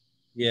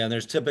 Yeah, and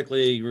there's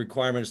typically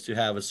requirements to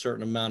have a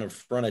certain amount of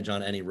frontage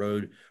on any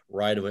road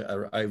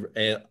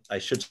right-of-way. I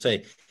should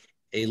say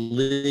a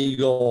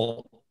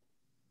legal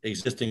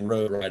existing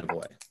road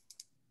right-of-way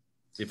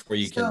before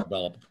you can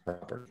develop the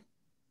property.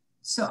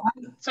 So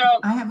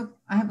I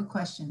have a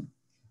question.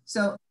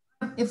 So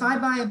if I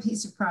buy a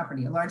piece of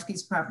property, a large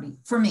piece of property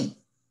for me,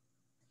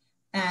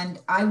 and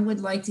I would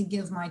like to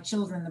give my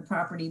children the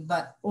property,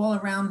 but all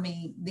around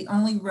me, the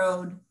only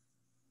road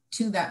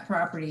to that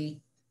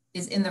property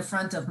is in the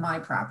front of my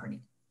property,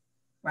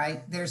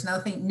 right? There's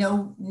nothing,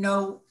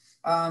 no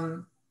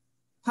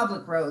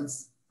public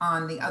roads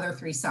on the other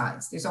three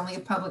sides. There's only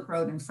a public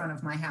road in front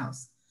of my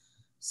house.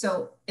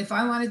 So if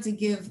I wanted to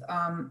give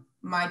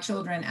my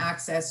children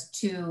access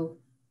to,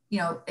 you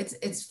know,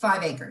 it's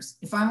 5 acres.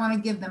 If I want to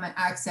give them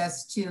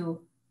access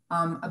to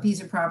a piece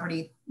of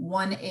property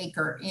 1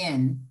 acre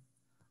in,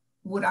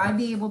 would I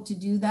be able to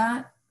do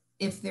that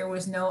if there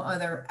was no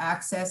other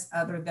access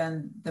other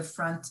than the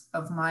front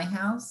of my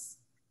house?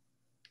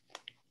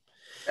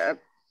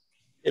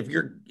 If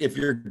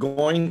you're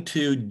going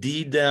to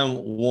deed them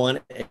 1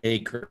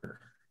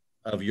 acre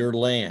of your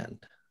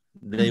land,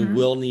 they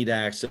will need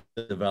access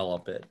to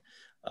develop it.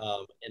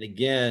 And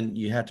again,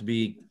 you have to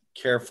be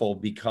careful,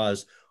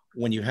 because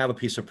when you have a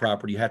piece of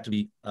property, you have to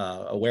be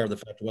aware of the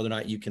fact of whether or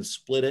not you can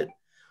split it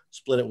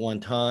one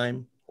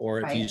time,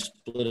 or if you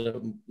split it,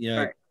 you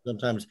know,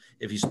 sometimes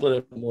if you split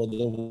it more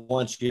than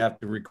once, you have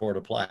to record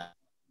a plat.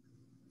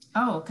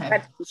 Oh,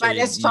 okay. But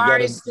as far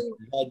as go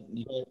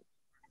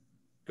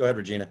ahead,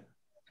 Regina.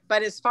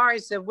 But as far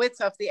as the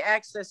width of the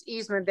access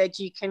easement that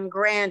you can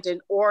grant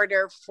in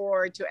order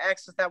to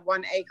access that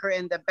 1 acre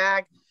in the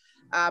back,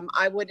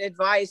 I would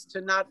advise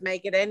to not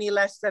make it any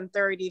less than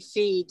 30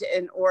 feet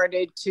in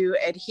order to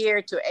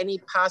adhere to any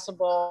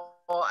possible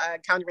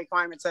county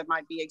requirements that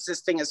might be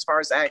existing as far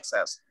as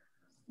access.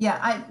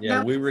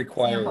 Yeah, we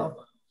require.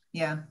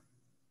 Yeah.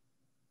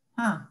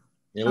 Huh.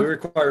 Yeah, we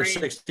require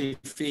 60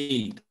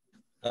 feet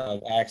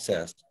of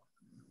access.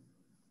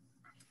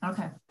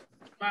 Okay.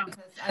 Wow.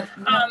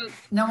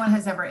 No one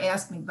has ever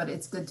asked me, but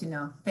it's good to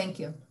know. Thank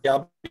you. Yeah,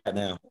 I'll be back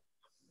now.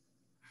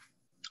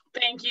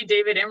 Thank you,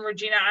 David and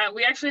Regina.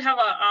 We actually have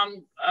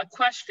a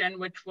question,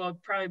 which will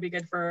probably be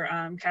good for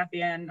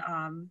Kathy and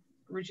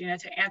Regina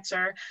to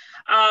answer.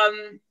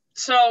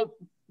 So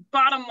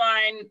bottom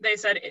line, they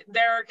said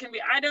there can be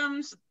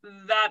items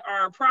that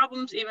are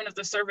problems even if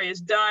the survey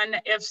is done.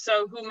 If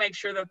so, who makes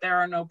sure that there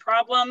are no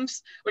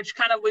problems? Which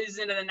kind of leads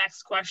into the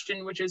next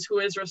question, which is who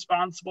is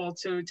responsible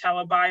to tell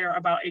a buyer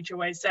about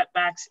HOA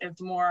setbacks if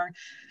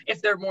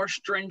they're more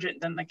stringent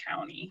than the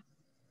county?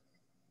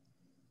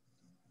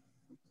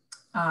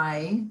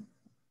 I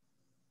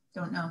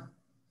don't know.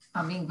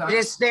 I mean, it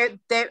is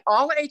that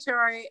all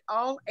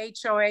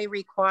HOA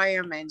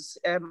requirements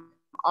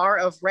are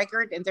of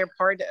record, and they're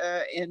part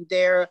and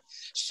there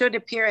should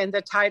appear in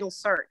the title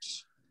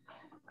search.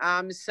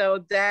 So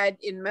that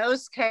in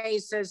most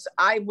cases,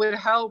 I would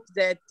hope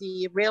that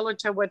the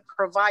realtor would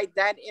provide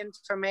that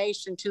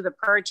information to the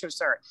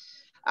purchaser.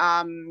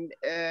 And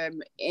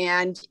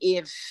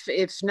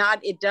if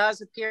not, it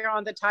does appear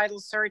on the title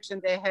search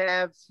and they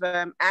have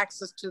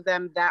access to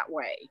them that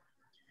way.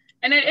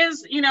 And it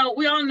is, you know,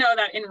 we all know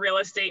that in real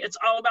estate, it's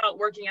all about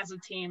working as a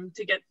team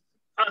to get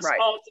us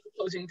all to the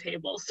closing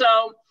table.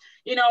 So,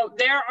 you know,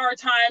 there are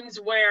times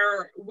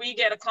where we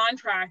get a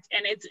contract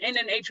and it's in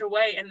an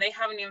HOA and they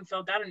haven't even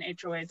filled out an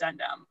HOA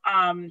addendum.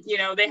 You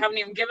know, they haven't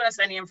even given us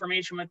any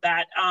information with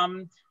that.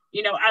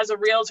 You know, as a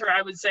realtor,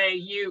 I would say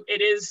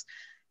it is,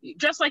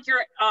 just like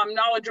you're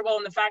knowledgeable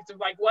in the fact of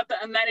like what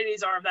the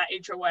amenities are of that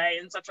HOA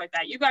and such like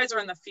that. You guys are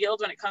in the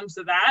field when it comes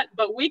to that,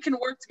 but we can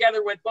work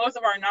together with both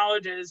of our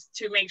knowledges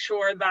to make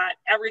sure that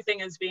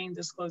everything is being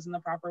disclosed in the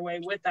proper way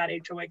with that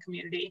HOA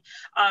community.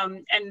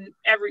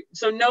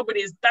 So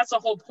nobody's, that's the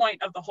whole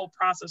point of the whole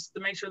process, to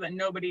make sure that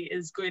nobody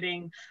is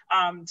getting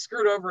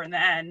screwed over in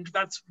the end.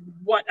 That's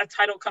what a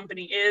title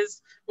company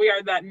is. We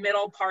are that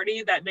middle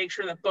party that makes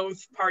sure that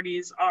both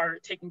parties are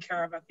taken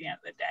care of at the end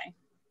of the day.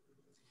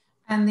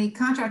 And the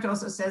contract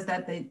also says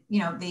that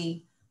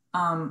the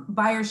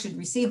buyer should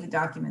receive the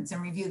documents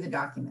and review the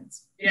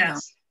documents.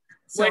 Yes.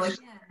 So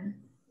again,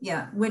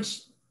 yeah,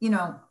 which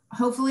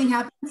hopefully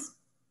happens.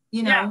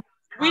 Yeah.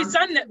 We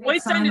send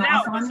it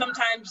out, but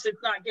sometimes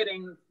it's not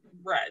getting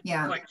read.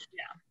 Yeah. Like,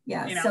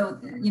 yeah. So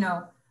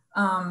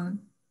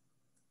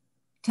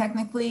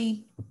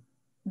technically,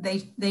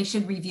 they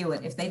should review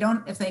it. If they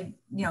don't,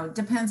 it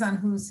depends on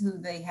who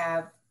they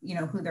have,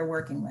 who they're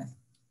working with.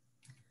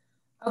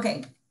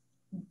 Okay.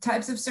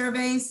 Types of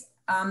surveys.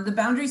 The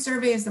boundary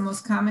survey is the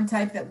most common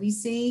type that we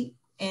see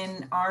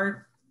in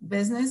our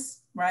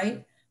business,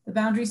 right? The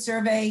boundary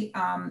survey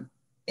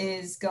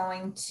is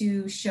going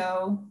to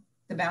show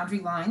the boundary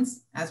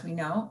lines, as we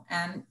know,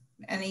 and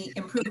any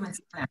improvements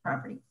in that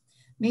property.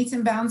 Meets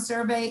and bounds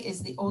survey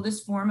is the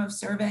oldest form of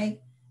survey,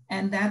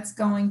 and that's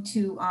going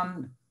to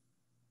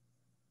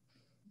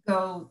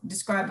go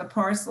describe a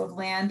parcel of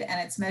land, and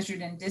it's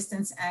measured in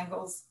distance,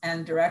 angles,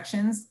 and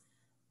directions.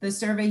 The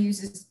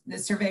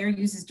surveyor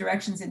uses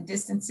directions and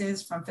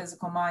distances from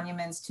physical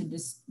monuments to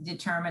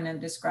determine and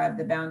describe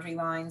the boundary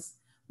lines.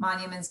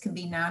 Monuments can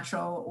be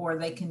natural, or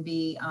they can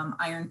be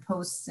iron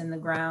posts in the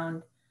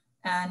ground.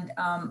 And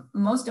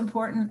most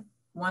important,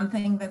 one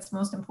thing that's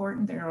most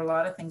important, there are a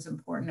lot of things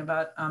important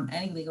about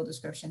any legal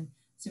description.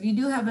 So if you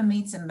do have a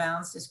meets and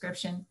bounds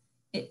description,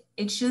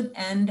 it should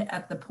end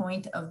at the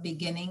point of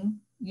beginning.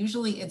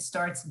 Usually it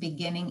starts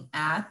beginning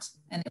at,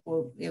 and it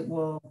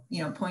will,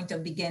 point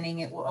of beginning.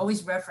 It will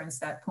always reference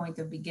that point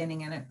of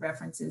beginning, and it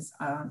references,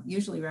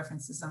 usually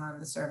references them on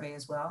the survey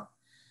as well.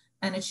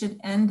 And it should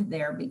end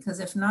there,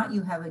 because if not,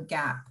 you have a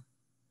gap,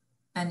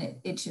 and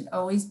it should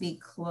always be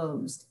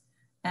closed.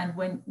 And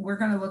when we're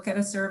going to look at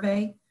a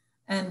survey,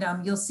 and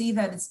you'll see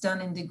that it's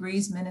done in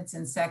degrees, minutes,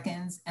 and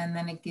seconds, and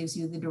then it gives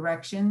you the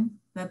direction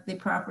that the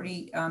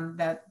property,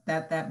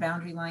 that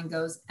boundary line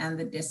goes, and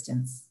the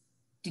distance.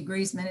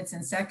 Degrees, minutes,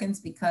 and seconds,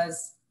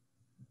 because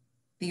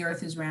the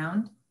earth is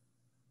round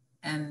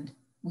and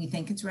we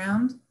think it's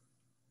round.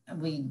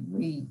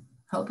 We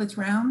hope it's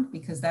round,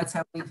 because that's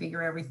how we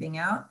figure everything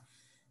out.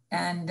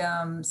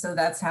 And so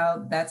that's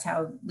how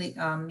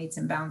meets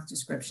and bounds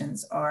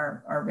descriptions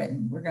are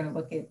written. We're going to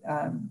look at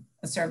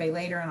a survey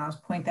later, and I'll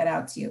point that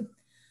out to you.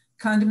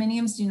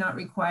 Condominiums do not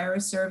require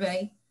a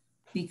survey,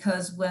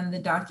 because when the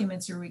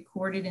documents are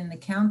recorded in the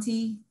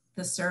county,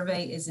 the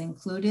survey is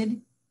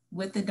included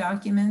with the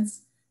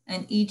documents,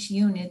 and each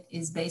unit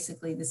is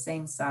basically the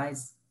same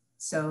size.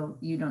 So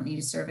you don't need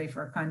a survey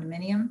for a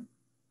condominium.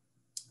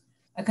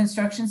 A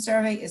construction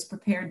survey is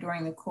prepared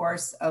during the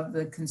course of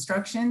the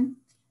construction,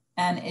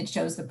 and it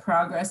shows the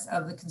progress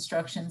of the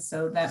construction.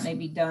 So that may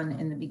be done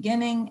in the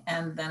beginning,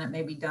 and then it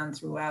may be done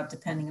throughout,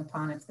 depending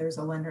upon if there's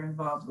a lender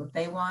involved, what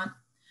they want.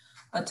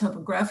 A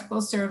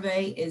topographical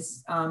survey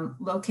is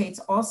locates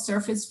all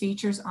surface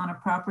features on a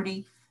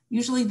property.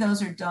 Usually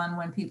those are done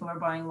when people are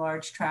buying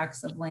large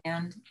tracts of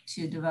land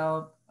to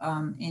develop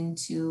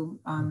into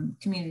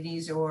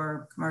communities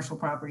or commercial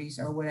properties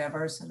or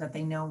whatever, so that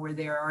they know where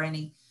there are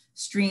any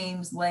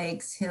streams,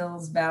 lakes,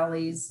 hills,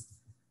 valleys,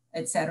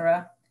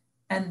 etc.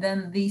 And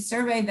then the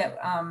survey that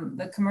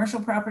the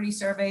commercial property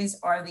surveys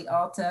are the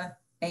ALTA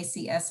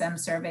ACSM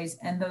surveys,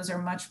 and those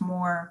are much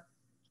more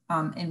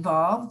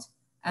involved,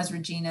 as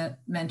Regina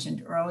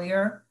mentioned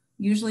earlier.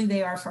 Usually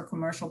they are for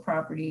commercial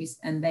properties,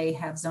 and they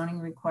have zoning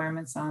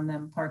requirements on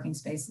them, parking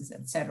spaces,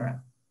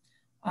 etc.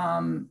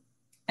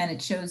 And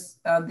it shows,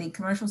 the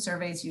commercial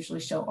surveys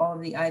usually show all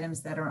of the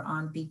items that are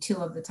on B2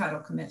 of the title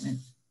commitment.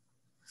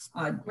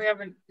 We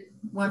have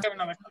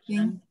another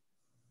question.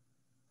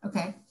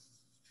 Okay.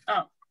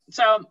 Oh,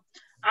 so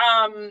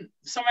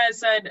someone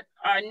said,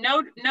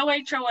 no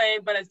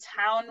HOA, but a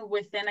town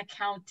within a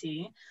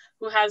county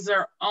who has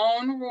their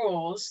own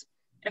rules.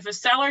 If a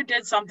seller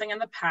did something in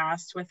the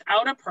past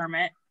without a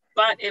permit,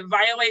 but it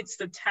violates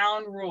the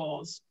town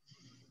rules,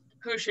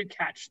 who should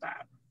catch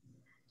that?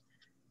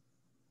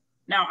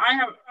 Now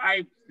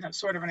I have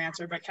sort of an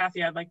answer, but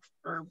Kathy, I'd like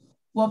for.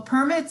 Well,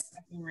 permits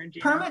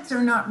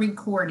are not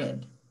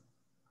recorded.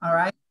 All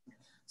right.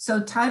 So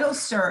title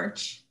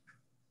search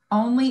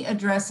only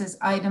addresses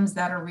items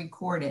that are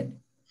recorded.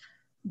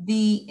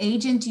 The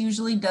agent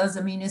usually does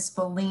a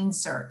municipal lien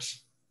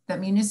search. The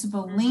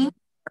municipal lien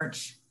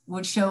search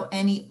would show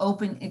any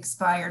open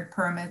expired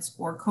permits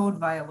or code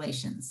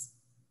violations.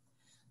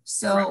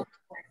 So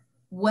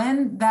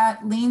when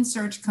that lien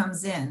search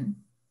comes in,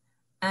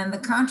 and the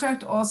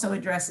contract also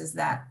addresses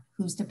that,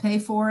 who's to pay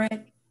for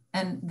it,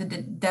 and the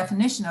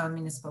definition of a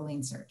municipal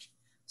lien search.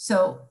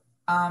 So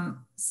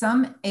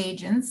some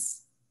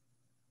agents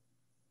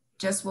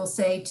just will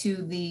say to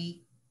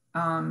the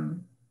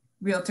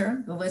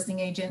realtor, the listing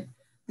agent,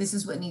 this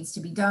is what needs to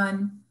be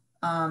done.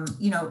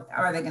 You know,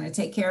 are they going to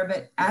take care of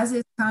it? As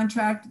is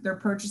contract, they're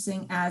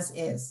purchasing as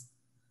is.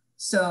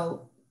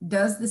 So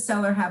does the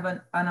seller have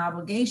an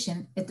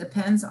obligation? It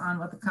depends on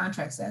what the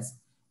contract says.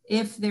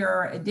 If there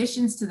are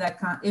additions to that,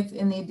 if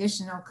in the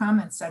additional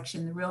comments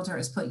section, the realtor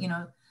has put, you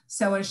know,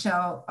 seller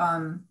shall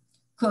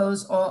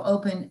close all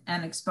open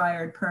and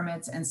expired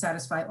permits and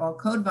satisfy all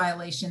code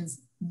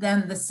violations,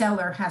 then the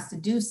seller has to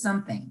do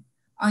something.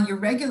 On your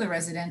regular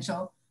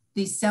residential,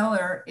 the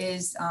seller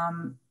is,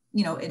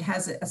 you know, it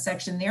has a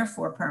section there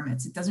for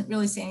permits. It doesn't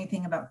really say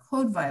anything about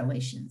code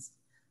violations.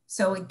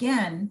 So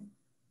again,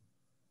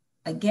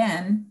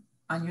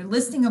 on your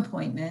listing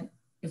appointment,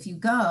 if you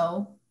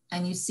go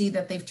and you see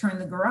that they've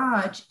turned the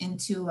garage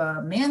into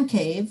a man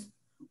cave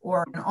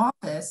or an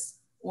office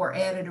or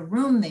added a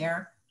room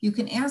there, you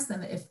can ask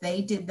them if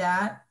they did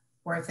that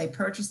or if they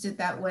purchased it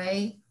that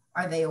way.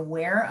 Are they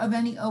aware of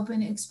any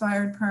open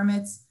expired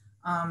permits?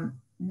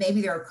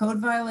 Maybe there are code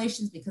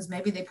violations because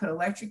maybe they put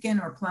electric in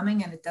or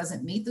plumbing and it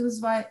doesn't meet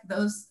those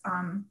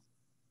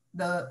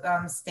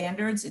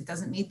standards. It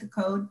doesn't meet the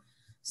code.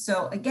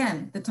 So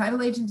again, the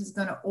title agent is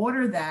going to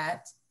order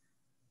that,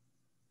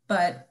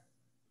 but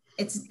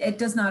it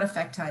does not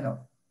affect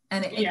title,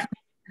 and it can be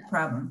a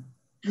problem.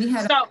 We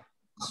had. So,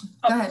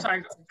 go ahead.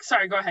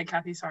 Sorry. Go ahead,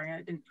 Kathy. Sorry,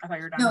 I thought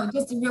you were done. No,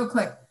 just real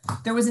quick.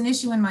 There was an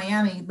issue in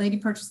Miami. Lady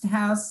purchased a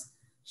house.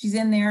 She's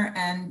in there,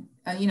 and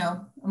you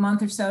know, a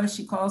month or so,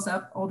 she calls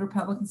up Old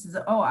Republic and says,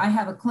 "Oh, I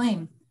have a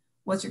claim.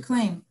 What's your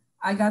claim?"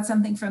 I got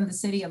something from the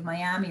city of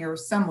Miami or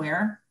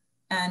somewhere,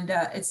 and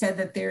it said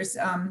that there's,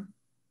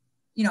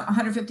 you know,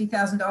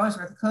 $150,000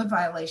 worth of code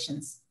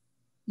violations.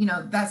 You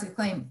know, that's a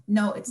claim.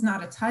 No, it's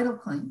not a title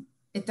claim.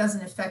 It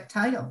doesn't affect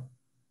title.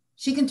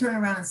 She can turn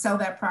around and sell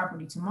that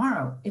property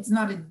tomorrow. It's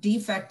not a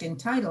defect in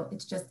title.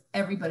 It's just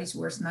everybody's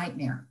worst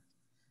nightmare.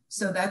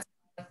 So that's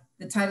why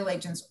the title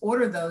agents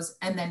order those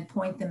and then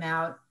point them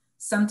out.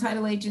 Some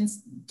title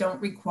agents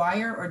don't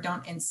require or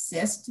don't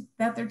insist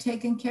that they're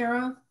taken care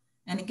of.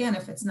 And again,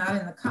 if it's not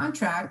in the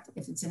contract,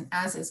 if it's an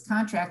as-is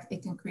contract,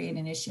 it can create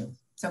an issue.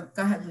 So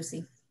go ahead,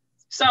 Lucie.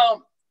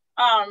 So,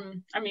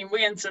 I mean,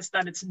 we insist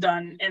that it's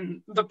done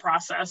in the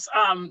process.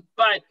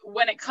 But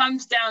when it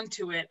comes down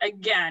to it,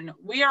 again,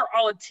 we are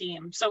all a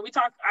team. So we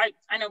talk,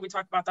 I know we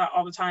talk about that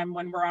all the time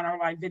when we're on our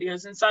live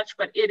videos and such,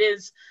 but it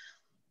is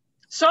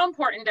so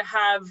important to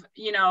have,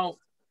 you know,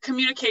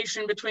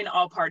 communication between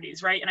all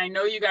parties, right? And I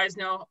know you guys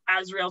know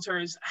as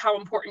realtors how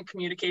important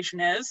communication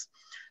is.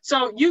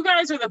 So you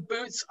guys are the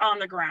boots on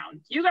the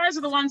ground. You guys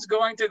are the ones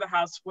going through the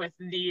house with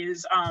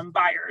these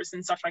buyers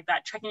and stuff like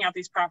that, checking out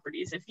these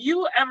properties. If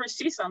you ever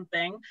see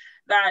something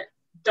that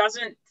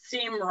doesn't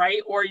seem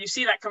right, or you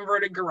see that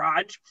converted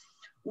garage,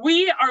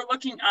 we are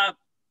looking up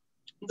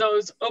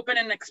those open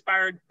and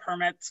expired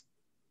permits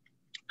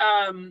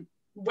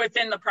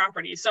within the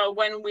property. So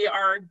when we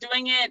are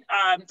doing it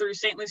through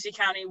St. Lucie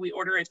County, we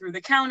order it through the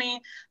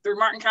county. Through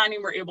Martin County,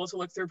 we're able to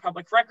look through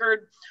public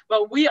record,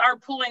 but we are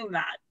pulling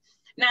that.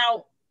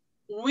 Now,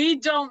 we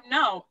don't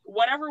know,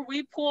 whatever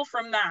we pull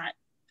from that,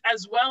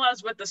 as well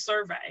as with the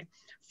survey.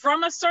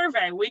 From a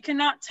survey, we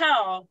cannot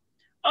tell,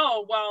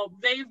 oh, well,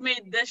 they've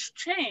made this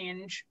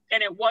change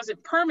and it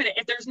wasn't permitted.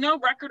 If there's no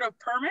record of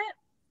permit,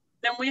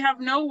 then we have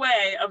no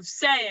way of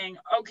saying,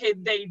 okay,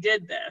 they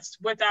did this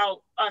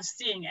without us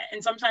seeing it.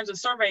 And sometimes a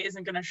survey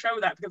isn't going to show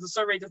that because the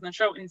survey doesn't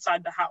show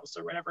inside the house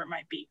or whatever it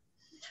might be.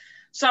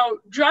 So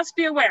just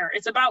be aware,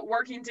 it's about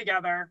working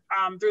together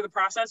through the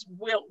process.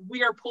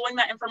 We are pulling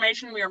that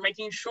information. We are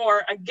making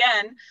sure,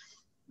 again,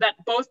 that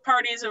both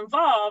parties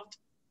involved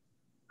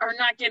are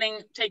not getting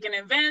taken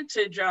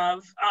advantage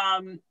of.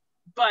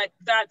 But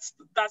that's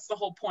the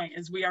whole point,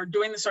 is we are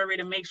doing the survey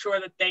to make sure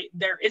that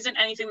there isn't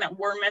anything that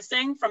we're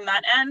missing from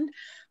that end.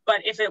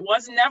 But if it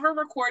was never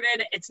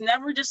recorded, it's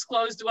never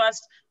disclosed to us,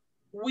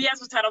 we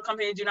as a title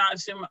company do not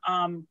assume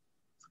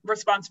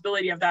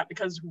responsibility of that,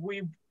 because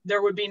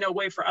there would be no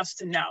way for us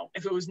to know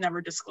if it was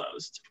never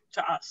disclosed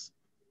to us.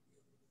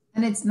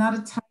 And it's not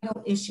a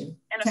title issue.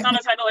 And it's not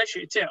a title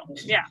issue too.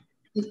 Yeah.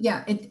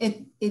 Yeah,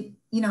 it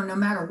you know, no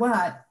matter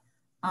what,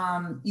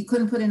 you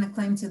couldn't put in a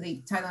claim to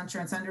the title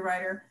insurance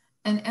underwriter.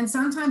 And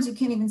sometimes you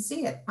can't even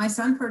see it. My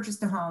son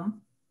purchased a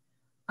home.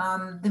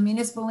 The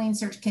municipal lien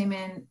search came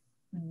in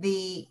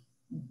the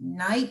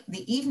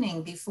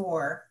evening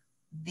before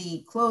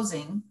the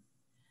closing,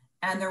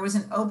 and there was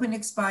an open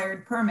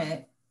expired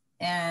permit,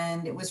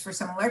 and it was for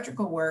some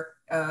electrical work,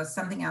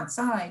 something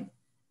outside.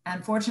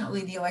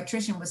 Unfortunately, the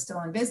electrician was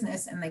still in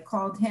business, and they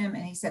called him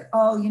and he said,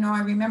 oh, you know,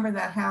 I remember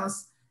that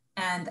house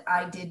and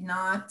I did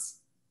not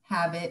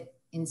have it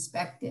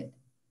inspected,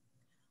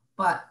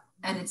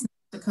 and it's not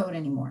the code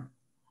anymore.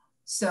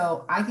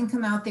 So I can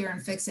come out there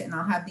and fix it, and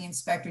I'll have the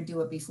inspector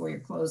do it before you're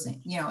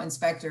closing, you know,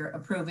 inspector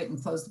approve it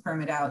and close the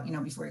permit out, you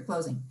know, before you're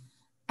closing.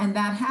 And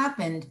that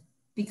happened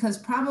because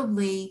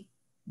probably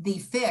the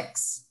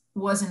fix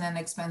wasn't an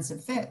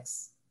expensive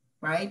fix,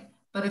 right?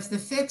 But if the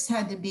fix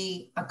had to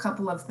be a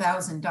couple of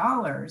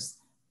 $1,000s,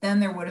 then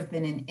there would have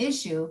been an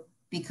issue,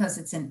 because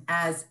it's an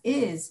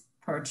as-is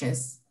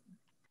purchase.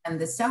 and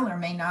the seller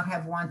may not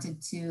have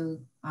wanted to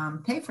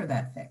pay for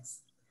that fix.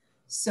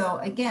 So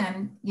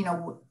again, you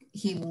know,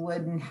 he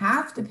wouldn't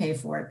have to pay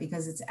for it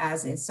because it's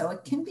as is. So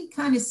it can be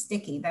kind of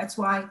sticky. That's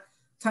why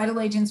title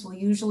agents will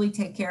usually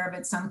take care of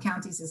it. Some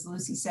counties, as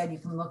Lucie said, you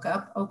can look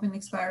up open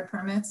expired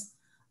permits.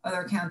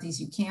 Other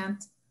counties you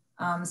can't.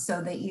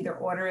 So they either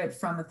order it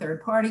from a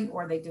third party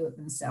or they do it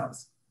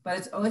themselves. But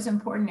it's always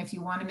important, if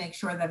you want to make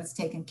sure that it's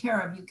taken care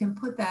of, you can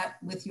put that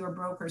with your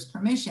broker's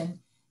permission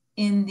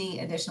in the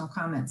additional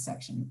comments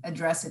section.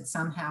 Address it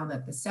somehow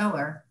that the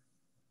seller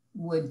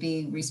would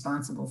be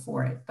responsible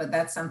for it. But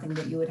that's something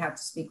that you would have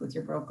to speak with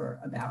your broker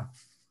about.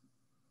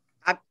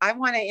 I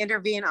want to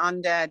intervene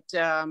on that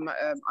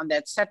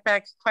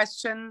setback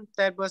question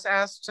that was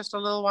asked just a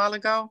little while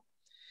ago,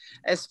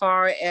 as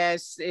far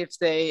as if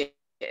the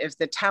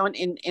town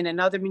in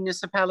another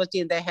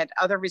municipality and they had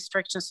other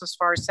restrictions as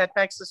far as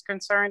setbacks is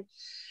concerned.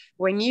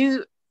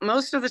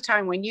 Most of the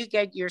time when you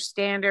get your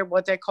standard,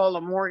 what they call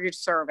a mortgage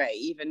survey,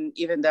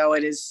 even though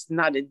it is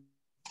not a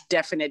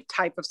definite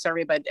type of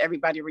survey, but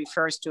everybody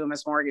refers to them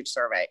as mortgage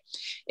survey.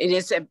 It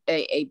is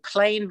a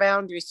plain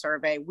boundary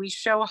survey. We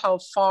show how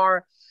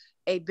far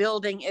a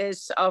building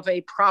is of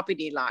a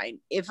property line.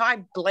 If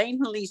I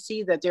blatantly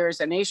see that there is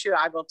an issue,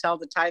 I will tell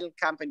the title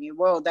company,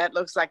 whoa, that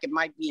looks like it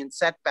might be in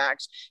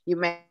setbacks. You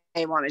may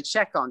want to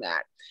check on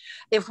that.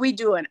 If we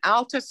do an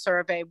ALTA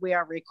survey, we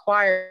are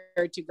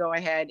required to go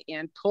ahead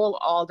and pull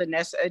all the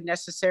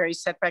necessary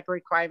setback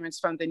requirements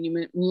from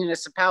the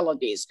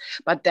municipalities,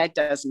 but that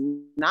does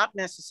not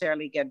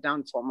necessarily get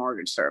done for a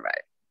mortgage survey.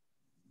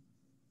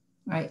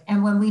 Right,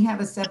 and when we have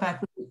a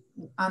setback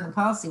on the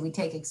policy, we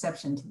take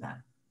exception to that.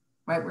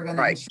 Right, we're going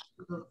to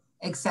insure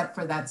except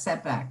for that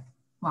setback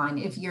line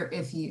if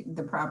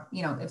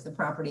the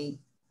property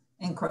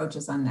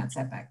encroaches on that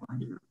setback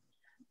line.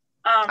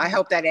 I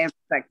hope that answers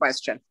that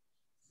question.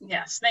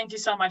 Yes, thank you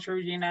so much,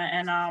 Regina.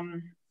 And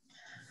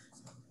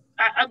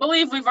I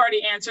believe we've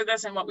already answered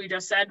this in what we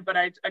just said, but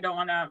I don't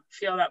want to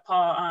feel that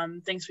Paul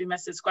thinks we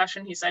missed this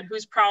question. He said,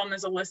 whose problem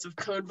is a list of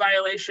code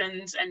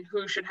violations and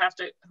who should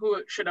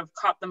have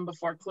caught them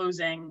before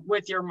closing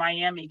with your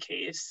Miami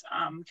case,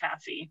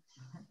 Kathy?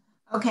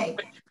 Okay,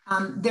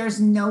 there's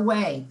no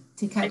way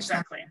to catch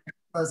exactly them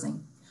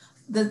closing.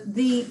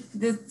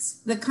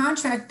 The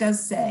contract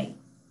does say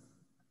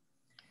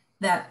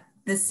that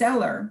the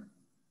seller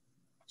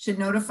should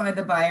notify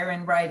the buyer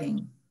in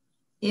writing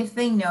if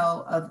they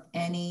know of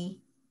any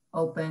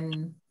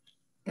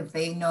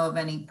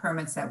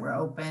permits that were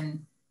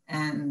open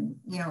and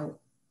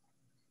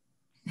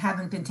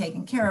haven't been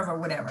taken care of or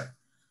whatever,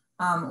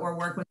 or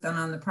work was done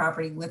on the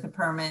property with a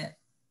permit.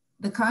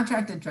 The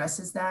contract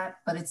addresses that,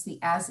 but it's the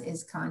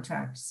as-is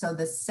contract. So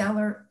the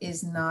seller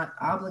is not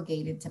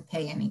obligated to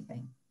pay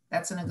anything.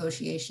 That's a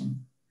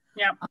negotiation.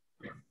 Yeah.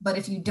 But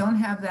if you don't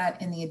have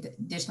that in the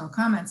additional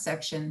comments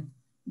section,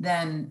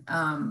 then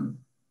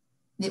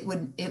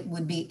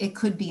it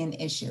could be an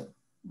issue,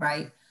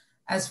 right?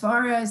 As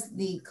far as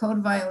the code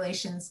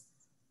violations,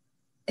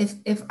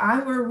 if I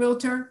were a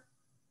realtor,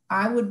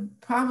 I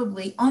would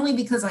probably, only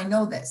because I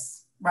know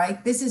this,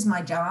 right? This is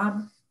my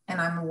job. And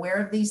I'm aware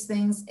of these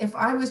things. If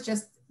I was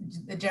just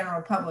the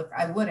general public,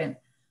 I wouldn't.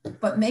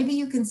 But maybe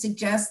you can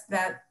suggest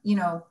that,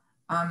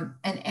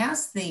 and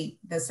ask the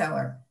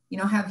seller,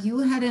 have you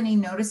had any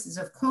notices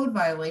of code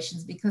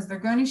violations, because they're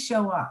going to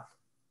show up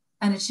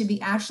and it should be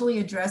actually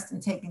addressed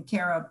and taken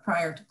care of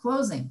prior to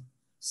closing.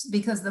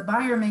 Because the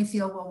buyer may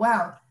feel, well,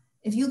 wow,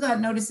 if you got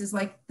notices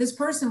like this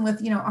person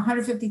with,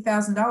 $150,000,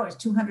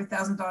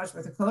 $200,000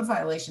 worth of code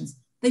violations,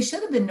 they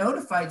should have been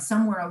notified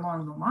somewhere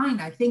along the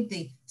line. I think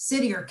the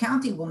city or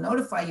county will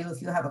notify you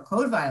if you have a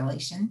code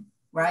violation,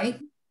 right?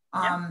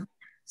 Yeah.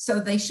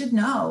 So they should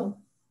know.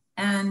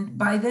 And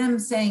by them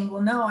saying,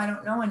 well, no, I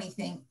don't know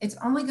anything, it's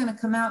only going to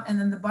come out. And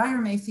then the buyer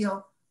may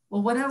feel,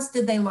 well, what else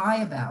did they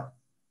lie about,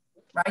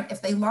 right?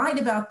 If they lied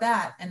about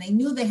that and they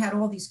knew they had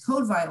all these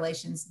code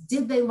violations,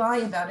 did they lie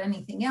about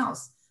anything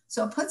else?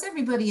 So it puts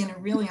everybody in a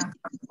really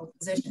uncomfortable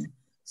position.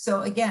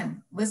 So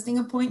again, listing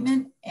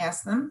appointment,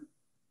 ask them,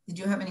 did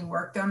you have any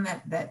work done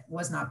that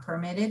was not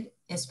permitted?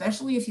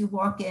 Especially if you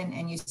walk in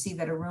and you see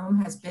that a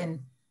room has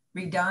been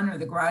redone or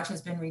the garage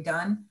has been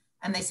redone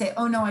and they say,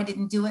 oh no, I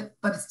didn't do it,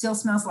 but it still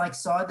smells like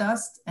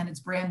sawdust and it's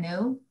brand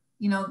new.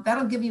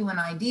 That'll give you an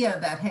idea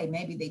that, hey,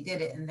 maybe they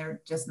did it and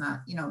they're just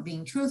not,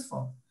 being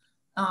truthful.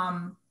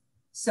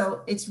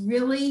 So it's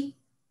really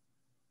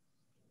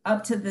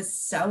up to the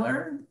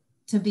seller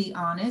to be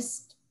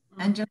honest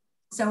and just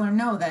seller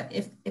know that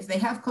if they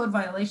have code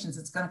violations,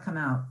 it's going to come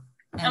out.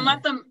 And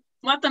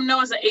let them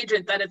know as an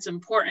agent that it's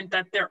important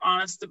that they're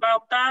honest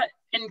about that.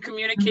 And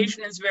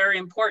communication is very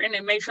important,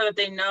 and make sure that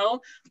they know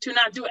to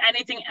not do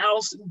anything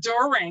else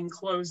during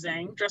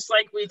closing. Just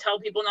like we tell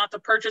people not to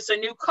purchase a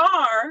new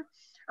car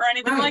or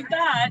anything like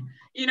that.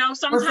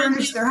 Sometimes or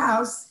furnish their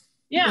house.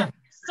 Yeah.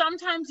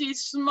 sometimes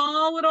these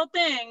small little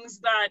things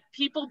that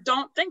people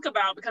don't think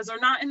about because they're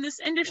not in this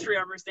industry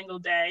every single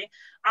day.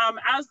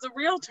 As the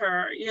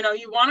realtor, you know,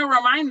 you want to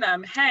remind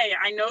them, hey,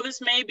 I know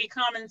this may be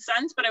common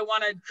sense, but I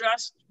want to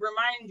just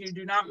remind you,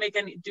 do not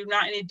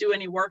do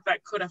any work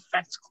that could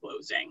affect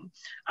closing.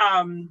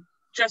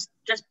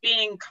 Just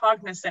being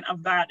cognizant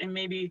of that, and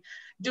maybe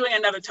doing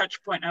another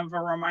touch point of a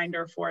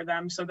reminder for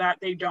them so that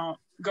they don't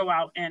go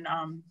out and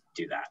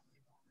do that.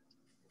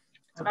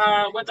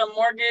 Okay. With a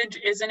mortgage,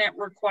 isn't it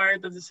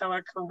required that the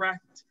seller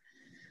correct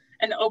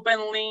an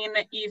open lien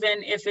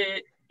even if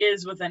it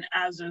is with an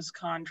as-is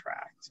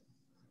contract?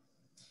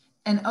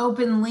 An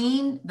open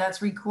lien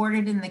that's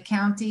recorded in the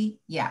county,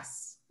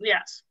 yes.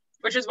 Yes,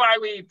 which is why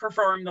we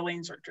perform the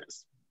lien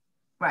searches.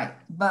 Right,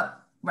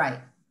 but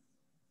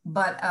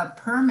a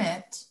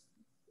permit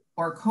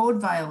or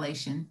code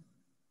violation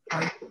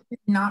are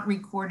not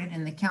recorded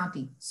in the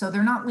county. So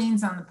they're not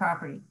liens on the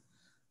property.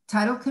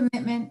 Title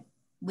commitment,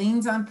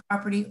 liens on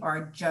property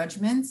are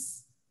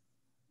judgments,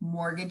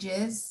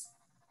 mortgages,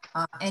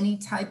 any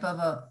type of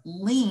a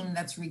lien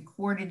that's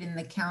recorded in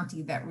the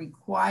county that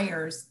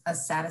requires a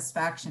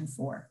satisfaction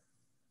for.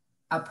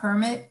 A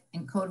permit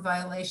and code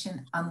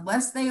violation,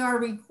 unless they are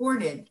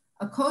recorded,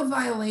 a code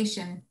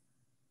violation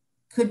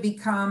could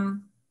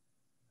become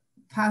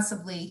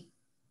possibly,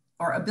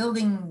 or a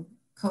building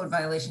code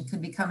violation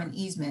could become an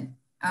easement,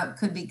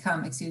 could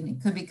become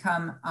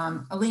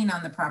a lien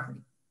on the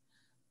property.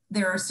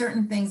 There are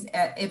certain things,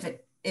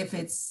 if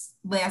it's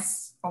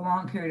lasts a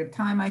long period of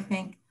time, I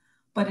think,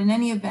 but in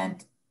any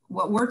event,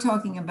 what we're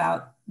talking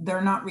about,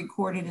 they're not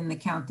recorded in the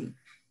county.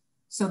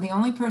 So the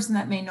only person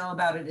that may know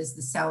about it is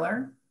the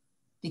seller,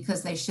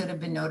 because they should have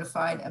been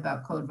notified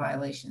about code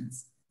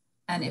violations.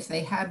 And if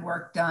they had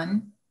work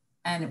done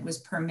and it was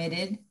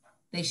permitted,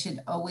 they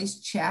should always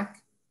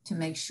check to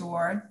make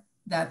sure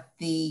that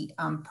the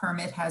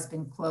permit has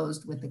been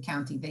closed with the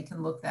county. They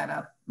can look that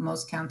up.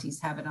 Most counties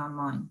have it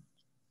online.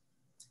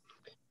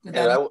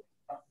 Go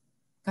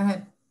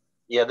ahead.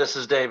 Yeah, this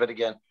is David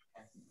again.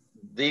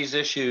 These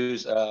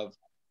issues of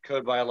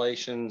code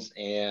violations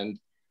and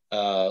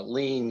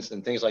liens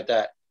and things like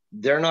that,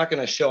 they're not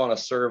going to show on a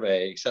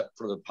survey except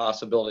for the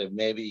possibility of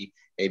maybe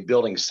a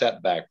building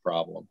setback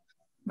problem.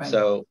 Right.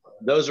 So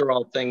those are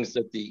all things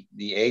that the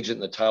agent,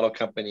 the title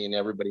company, and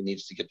everybody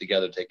needs to get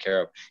together to take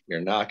care of. You're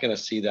not going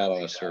to see that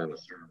on a survey.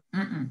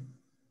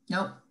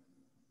 Nope.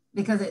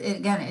 Because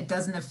again, it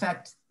doesn't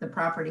affect the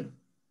property,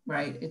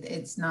 right?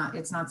 It's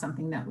not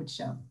something that would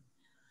show.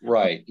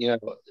 Right. You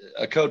know,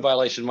 a code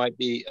violation might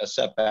be a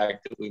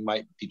setback that we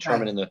might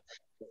determine in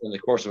the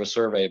course of a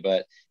survey,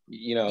 but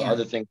you know,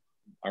 other things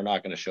are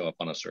not going to show up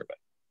on a survey.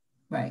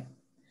 Right.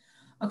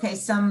 Okay.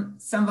 Some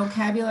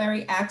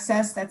vocabulary: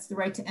 access, that's the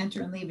right to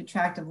enter and leave a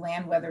tract of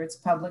land, whether it's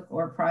public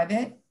or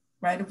private.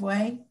 Right of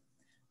way.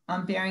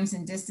 Bearings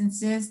and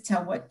distances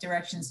tell what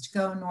directions to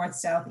go: north,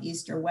 south,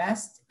 east, or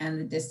west, and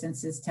the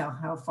distances tell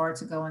how far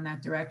to go in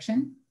that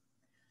direction.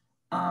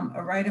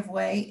 A right of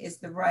way is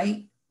the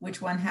right which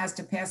one has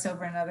to pass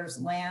over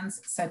another's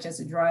lands, such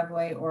as a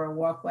driveway or a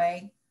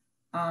walkway.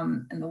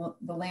 And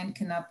the land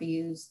cannot be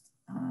used.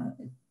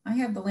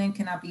 The land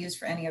cannot be used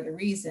for any other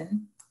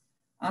reason.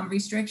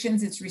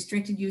 Restrictions, it's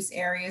restricted use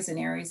areas and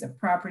areas of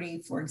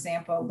property. For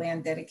example,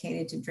 land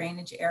dedicated to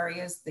drainage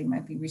areas, they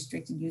might be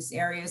restricted use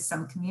areas.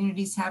 Some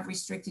communities have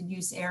restricted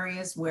use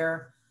areas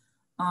where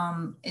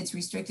it's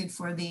restricted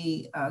for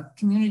the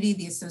community,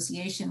 the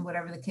association,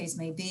 whatever the case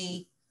may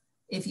be.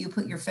 If you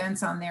put your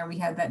fence on there, we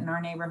had that in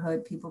our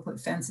neighborhood, people put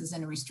fences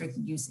in a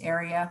restricted use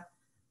area.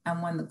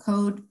 And when the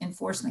code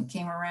enforcement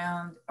came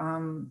around,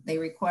 they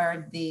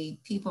required the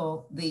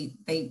people,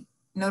 they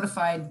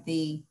notified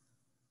the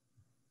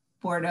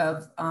board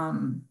of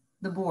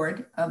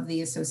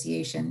the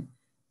association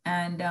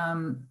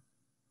and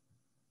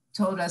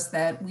told us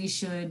that we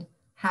should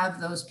have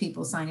those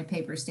people sign a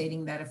paper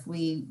stating that if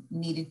we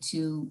needed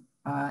to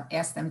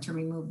ask them to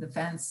remove the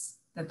fence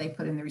that they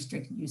put in the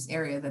restricted use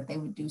area, that they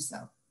would do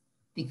so,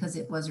 because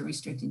it was a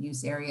restricted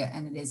use area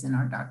and it is in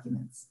our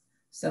documents.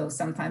 So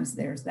sometimes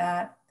there's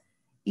that.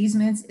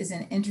 Easements is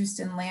an interest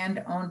in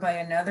land owned by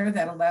another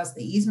that allows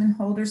the easement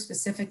holder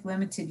specific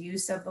limited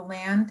use of the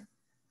land.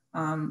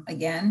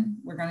 Again,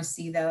 we're going to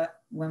see that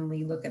when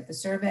we look at the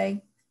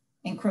survey.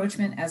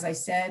 Encroachment, as I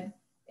said,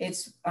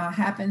 it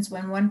happens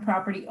when one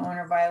property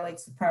owner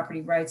violates the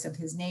property rights of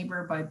his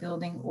neighbor by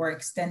building or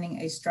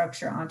extending a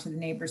structure onto the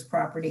neighbor's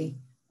property,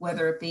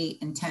 whether it be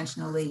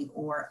intentionally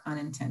or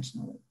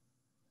unintentionally.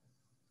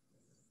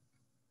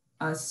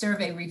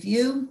 Survey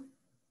review.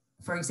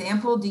 For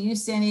example, do you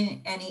see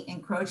any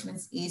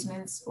encroachments,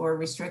 easements, or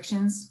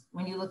restrictions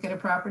when you look at a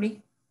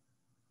property?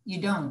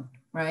 You don't,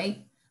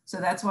 right? So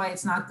that's why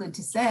it's not good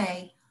to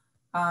say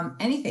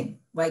anything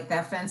like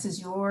that fence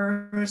is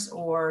yours,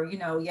 or, you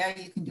know, yeah,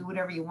 you can do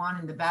whatever you want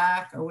in the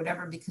back or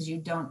whatever, because you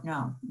don't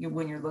know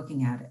when you're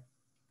looking at it.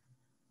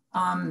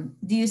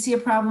 Do you see a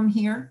problem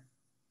here?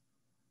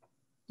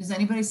 Does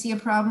anybody see a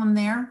problem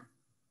there?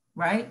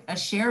 Right? A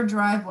shared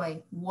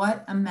driveway,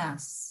 what a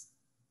mess.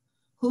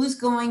 Who's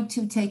going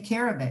to take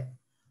care of it?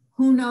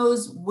 who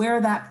knows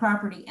where that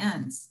property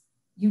ends?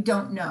 You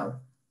don't know.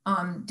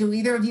 Do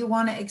either of you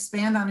want to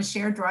expand on a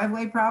shared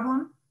driveway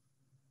problem?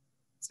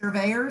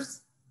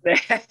 Surveyors? They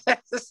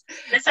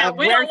said,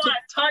 we don't want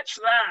to touch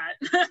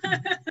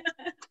that.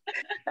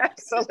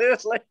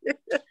 Absolutely.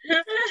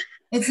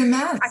 It's a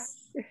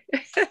mess.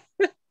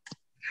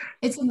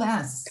 It's a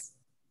mess.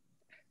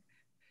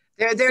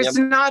 There's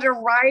not a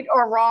right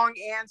or wrong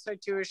answer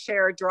to a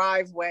shared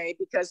driveway,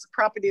 because the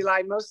property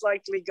line most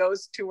likely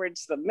goes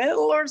towards the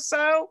middle or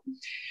so.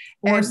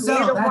 Or and so,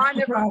 neither that's one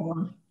the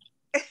problem.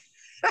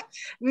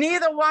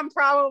 Neither one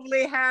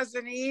probably has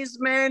an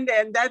easement,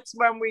 and that's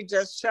when we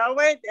just show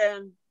it,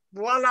 and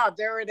voila,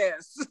 there it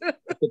is.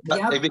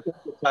 Yep. It becomes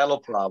a title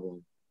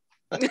problem.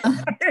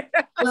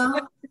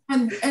 Well,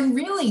 and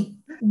really,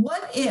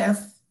 what if,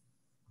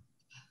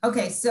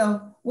 okay,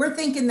 so we're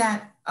thinking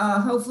that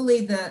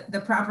hopefully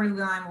the property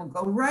line will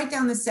go right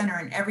down the center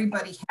and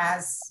everybody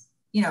has,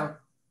 you know,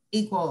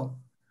 equal.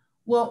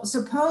 Well,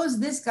 suppose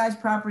this guy's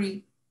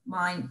property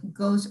line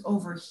goes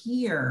over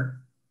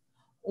here,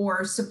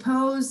 or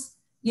suppose,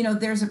 you know,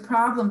 there's a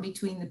problem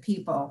between the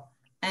people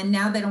and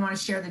now they don't want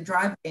to share the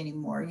driveway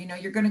anymore. You know,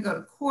 you're going to go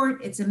to court.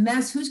 It's a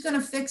mess. Who's going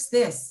to fix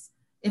this?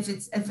 If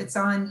it's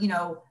on, you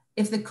know,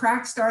 if the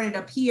crack started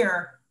up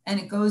here and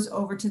it goes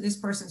over to this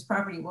person's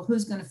property, well,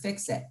 who's going to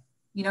fix it?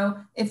 You know,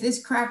 if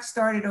this crack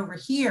started over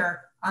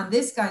here on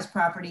this guy's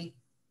property,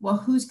 well,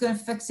 who's going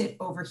to fix it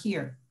over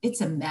here?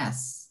 It's a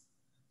mess.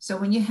 So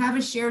when you have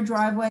a shared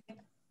driveway,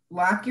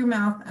 lock your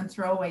mouth and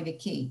throw away the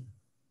key.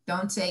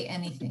 Don't say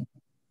anything,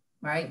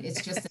 right?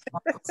 It's just an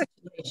awful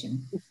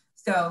situation.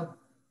 So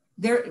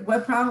there,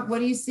 what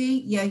do you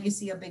see? Yeah, you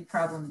see a big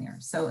problem there.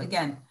 So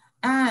again,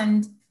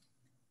 and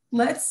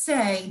let's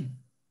say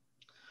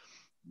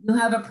you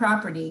have a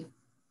property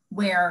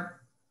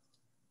where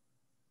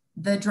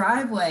the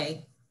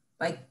driveway,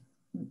 like,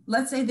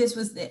 let's say this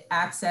was the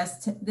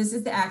access to, this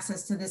is the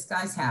access to this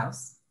guy's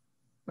house,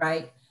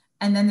 right?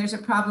 And then there's a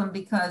problem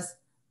because,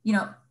 you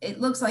know, it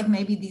looks like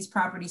maybe these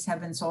properties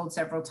have been sold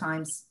several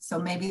times. So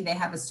maybe they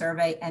have a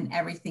survey and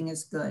everything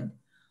is good.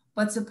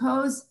 But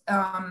suppose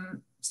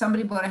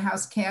somebody bought a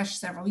house cash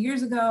several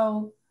years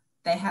ago,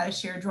 they had a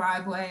shared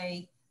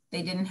driveway,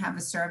 they didn't have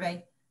a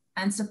survey.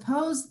 And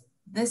suppose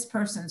this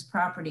person's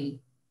property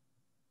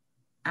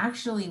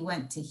actually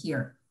went to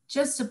here.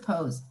 Just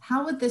suppose,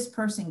 how would this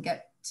person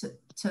get to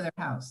their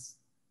house,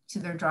 to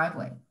their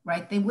driveway,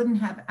 right? They wouldn't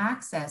have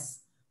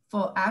access,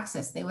 full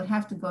access. They would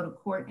have to go to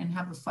court and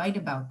have a fight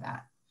about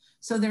that.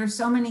 So there are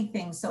so many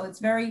things. So it's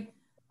very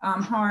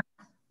hard.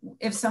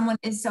 If someone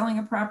is selling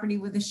a property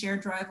with a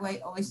shared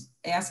driveway, always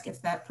ask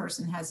if that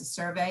person has a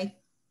survey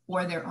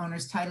or their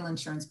owner's title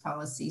insurance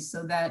policy,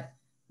 so that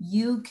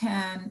you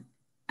can,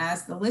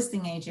 as the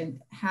listing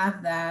agent,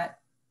 have that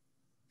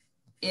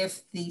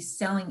if the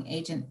selling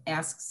agent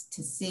asks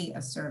to see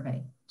a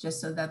survey, just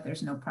so that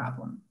there's no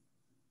problem.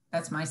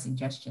 That's my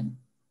suggestion.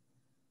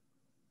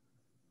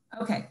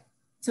 Okay,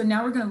 so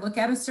now we're going to look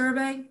at a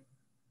survey.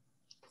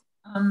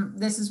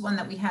 This is one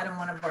that we had in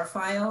one of our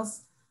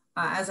files.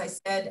 As I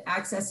said,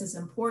 access is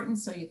important.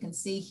 So you can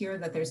see here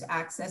that there's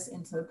access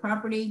into the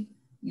property.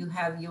 You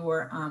have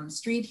your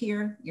street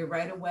here, your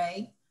right of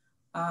way.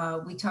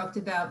 We talked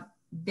about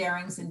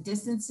bearings and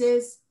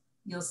distances.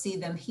 You'll see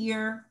them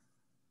here.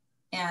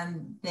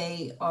 And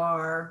they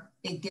are,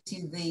 it gives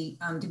you the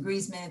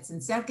degrees, minutes,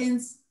 and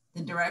seconds,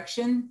 the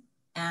direction,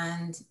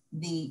 and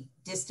the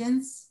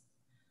distance.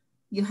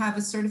 You have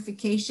a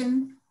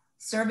certification.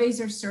 Surveys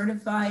are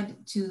certified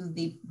to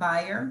the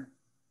buyer,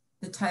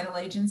 the title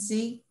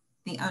agency,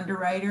 the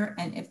underwriter,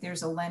 and if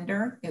there's a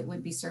lender, it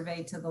would be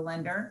surveyed to the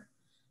lender.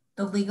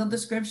 The legal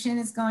description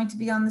is going to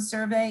be on the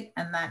survey,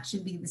 and that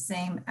should be the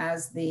same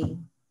as the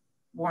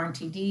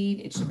warranty deed.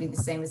 It should be the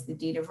same as the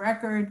deed of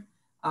record.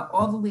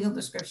 All the legal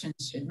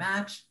descriptions should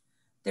match.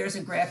 There's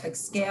a graphic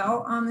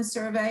scale on the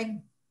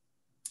survey.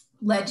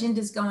 Legend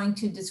is going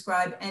to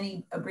describe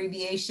any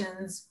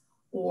abbreviations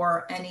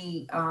or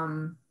any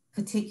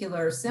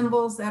particular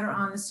symbols that are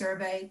on the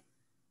survey.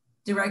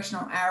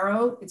 Directional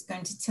arrow, it's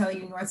going to tell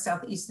you north,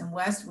 south, east, and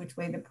west, which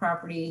way the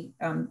property,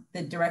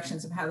 the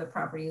directions of how the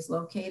property is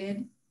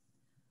located.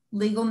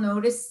 Legal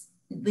notes,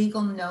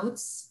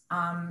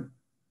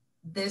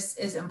 this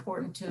is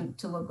important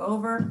to look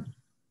over.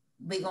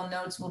 Legal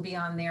notes will be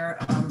on there,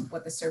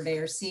 what the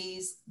surveyor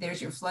sees.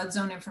 There's your flood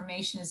zone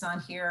information is on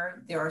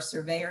here. There are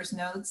surveyor's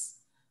notes.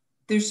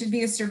 There should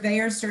be a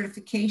surveyor's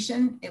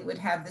certification. It would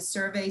have the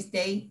survey's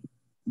date,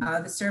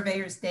 the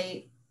surveyor's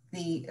date,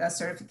 the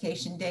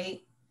certification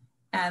date,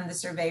 and the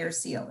surveyor's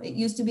seal. It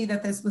used to be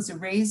that this was a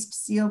raised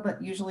seal,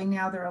 but usually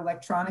now they're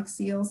electronic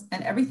seals,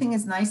 and everything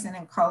is nice and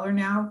in color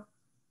now.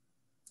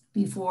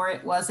 Before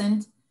it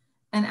wasn't.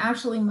 And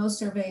actually most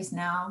surveys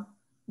now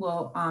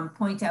will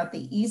point out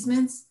the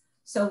easements.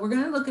 So we're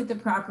going to look at the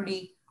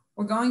property.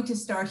 We're going to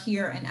start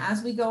here. And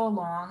as we go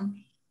along,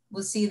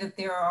 we'll see that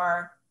there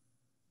are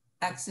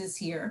X's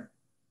here,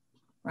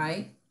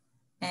 right?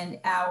 And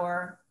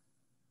our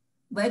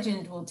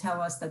legend will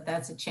tell us that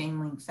that's a chain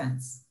link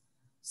fence.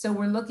 So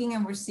we're looking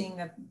and we're seeing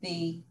that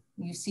the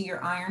you see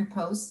your iron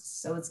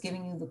posts. So it's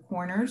giving you the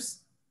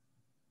corners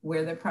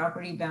where the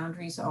property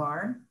boundaries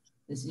are.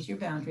 This is your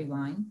boundary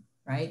line,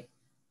 right?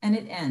 And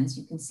it ends.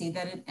 You can see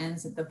that it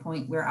ends at the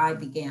point where I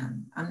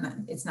began.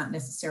 It's not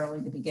necessarily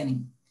the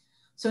beginning.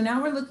 So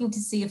now we're looking to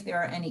see if there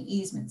are any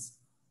easements.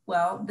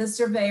 Well, the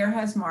surveyor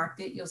has marked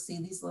it. You'll see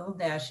these little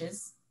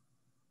dashes,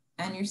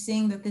 and you're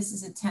seeing that this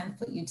is a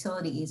 10-foot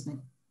utility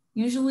easement.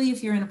 Usually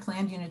if you're in a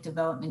planned unit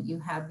development, you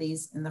have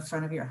these in the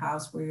front of your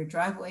house where your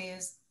driveway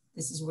is.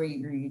 This is where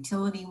your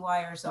utility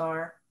wires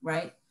are,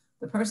 right?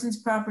 The person's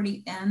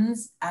property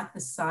ends at the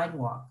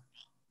sidewalk.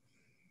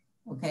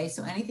 Okay,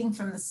 so anything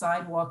from the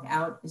sidewalk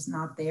out is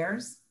not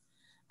theirs.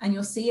 And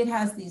you'll see it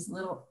has these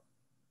little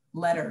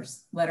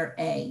letters, letter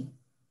A,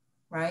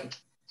 right?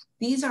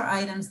 These are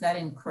items that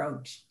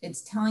encroach.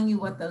 It's telling you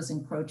what those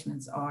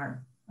encroachments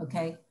are,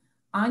 okay?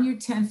 On your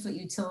 10-foot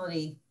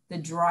utility, the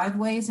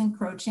driveway is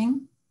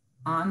encroaching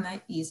on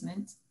that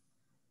easement,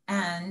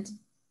 and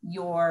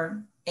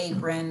your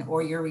apron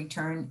or your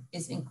return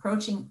is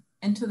encroaching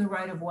into the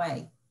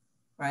right-of-way,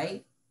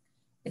 right?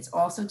 It's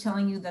also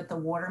telling you that the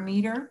water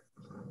meter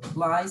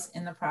lies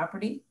in the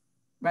property,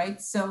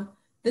 right? So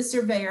the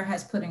surveyor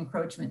has put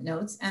encroachment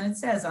notes, and it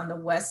says on the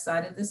west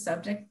side of the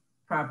subject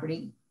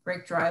property,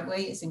 brick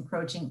driveway is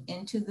encroaching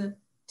into the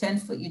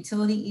 10-foot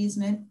utility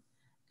easement,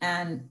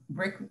 and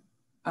brick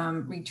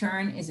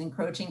return is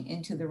encroaching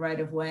into the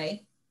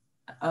right-of-way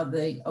of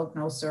the Oak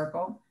Knoll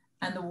Circle,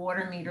 and the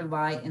water meter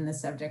lie in the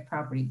subject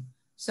property.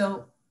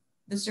 So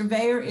the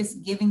surveyor is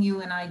giving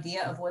you an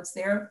idea of what's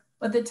there,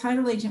 but the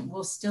title agent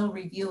will still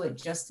review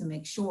it just to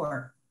make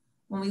sure.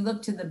 When we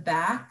look to the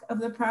back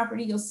of the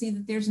property, you'll see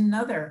that there's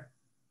another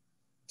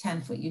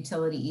 10-foot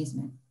utility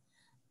easement.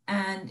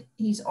 And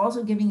he's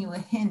also giving you a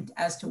hint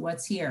as to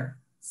what's here.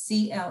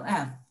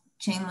 CLF,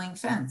 chain link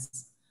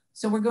fence.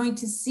 So we're going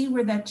to see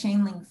where that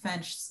chain link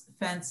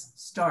fence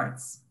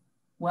starts.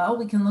 Well,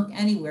 we can look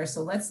anywhere.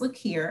 So let's look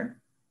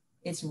here.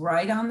 It's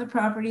right on the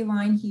property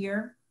line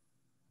here,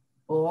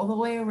 all the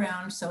way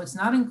around. So it's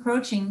not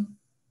encroaching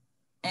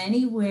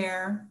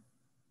anywhere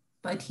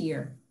but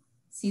here.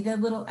 See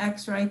that little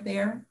X right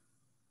there?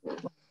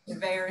 The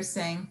surveyor is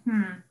saying,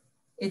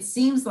 it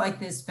seems like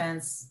this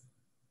fence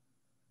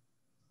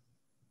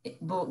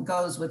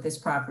goes with this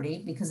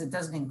property because it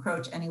doesn't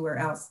encroach anywhere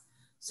else.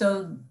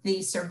 So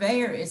the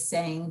surveyor is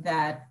saying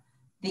that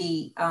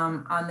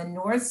on the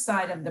north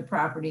side of the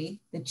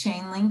property, the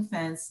chain link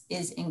fence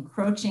is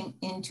encroaching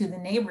into the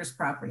neighbor's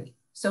property.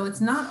 So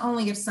it's not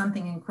only if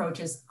something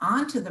encroaches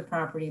onto the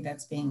property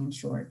that's being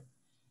insured,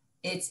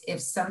 it's if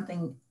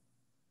something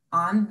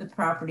on the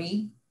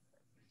property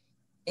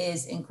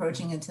is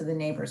encroaching into the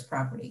neighbor's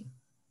property.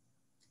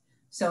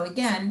 So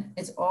again,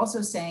 it's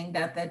also saying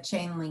that that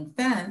chain link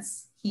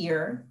fence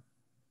here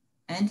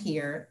and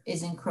here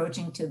is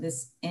encroaching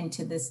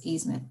into this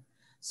easement.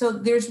 So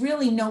there's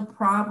really no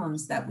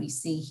problems that we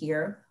see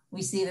here.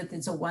 We see that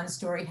it's a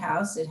one-story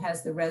house. It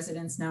has the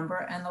residence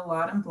number and the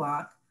lot and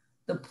block.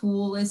 The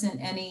pool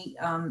isn't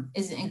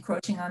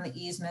encroaching on the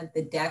easement.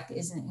 The deck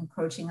isn't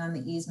encroaching on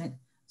the easement.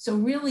 So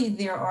really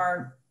there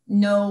are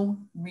no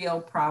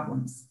real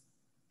problems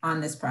on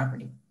this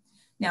property.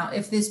 Now,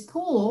 if this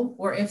pool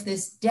or if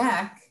this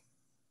deck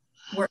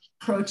were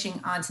encroaching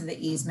onto the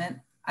easement,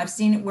 I've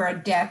seen it where a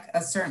deck,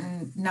 a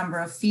certain number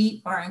of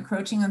feet are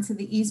encroaching onto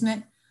the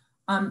easement,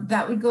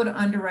 that would go to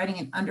underwriting,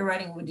 and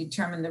underwriting would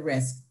determine the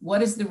risk.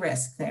 What is the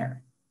risk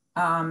there?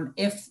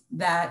 If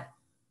that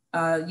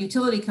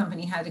utility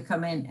company had to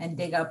come in and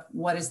dig up,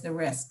 what is the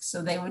risk?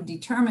 So they would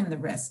determine the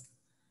risk,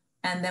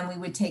 and then we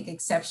would take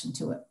exception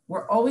to it.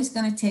 We're always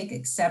going to take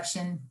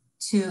exception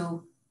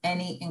to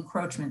any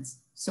encroachments.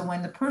 So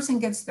when the person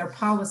gets their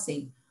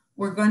policy,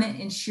 we're going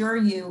to insure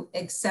you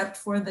except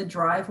for the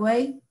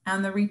driveway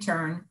and the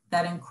return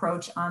that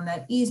encroach on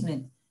that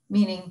easement.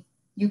 Meaning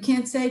you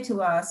can't say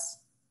to us,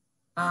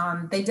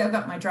 they dug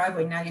up my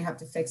driveway, now you have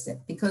to fix it,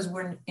 because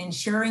we're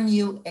insuring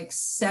you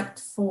except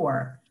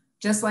for,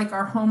 just like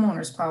our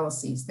homeowners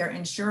policies, they're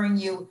insuring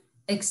you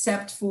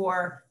except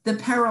for the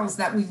perils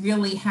that we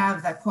really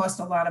have that cost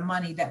a lot of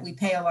money, that we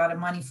pay a lot of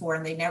money for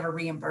and they never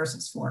reimburse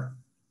us for.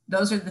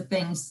 Those are the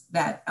things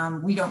that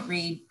we don't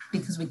read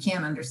because we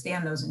can't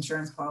understand those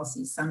insurance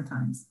policies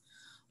sometimes.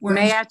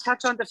 May I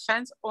touch on the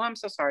fence? Oh, I'm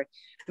so sorry.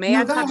 May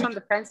I touch on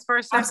the fence for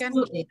a second?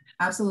 Absolutely,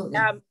 absolutely.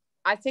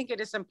 I think it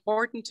is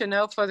important to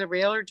know for the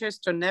realtors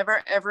to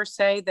never ever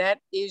say that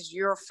is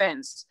your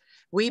fence.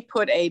 We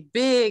put a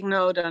big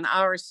note on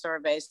our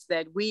surveys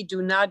that we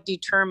do not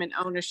determine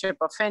ownership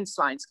of fence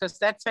lines, because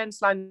that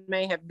fence line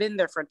may have been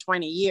there for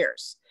 20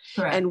 years.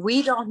 Correct. And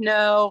we don't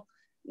know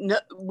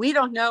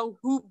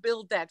who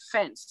built that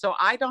fence. So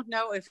I don't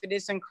know if it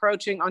is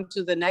encroaching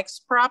onto the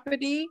next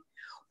property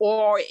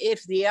or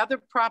if the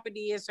other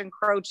property is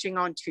encroaching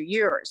onto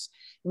yours.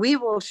 We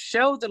will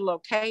show the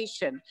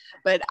location,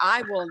 but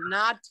I will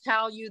not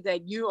tell you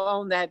that you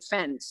own that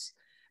fence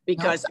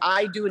because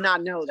I do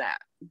not know that.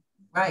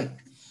 Right.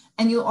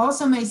 And you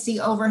also may see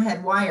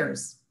overhead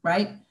wires,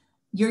 right?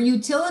 Your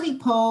utility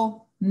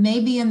pole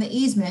may be in the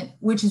easement,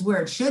 which is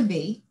where it should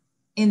be.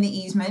 in the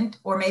easement,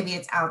 or maybe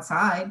it's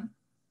outside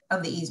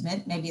of the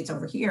easement, maybe it's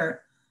over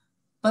here,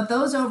 but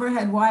those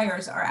overhead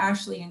wires are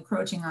actually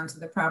encroaching onto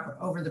the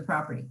over the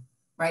property,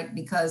 right?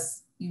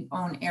 Because you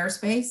own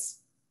airspace.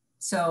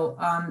 So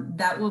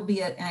that will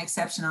be an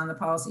exception on the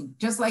policy.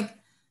 Just like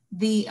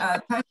the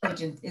title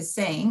agent is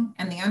saying,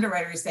 and the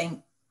underwriter is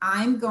saying,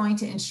 I'm going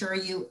to insure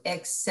you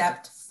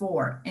except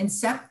for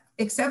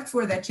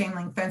that chain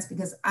link fence,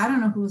 because I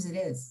don't know whose it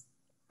is,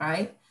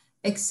 right?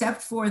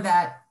 Except for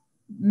that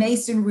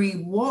masonry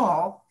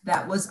wall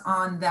that was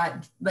on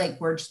that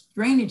lakeward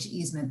drainage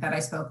easement that I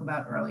spoke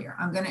about earlier.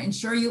 I'm going to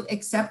insure you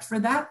except for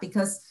that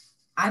because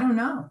I don't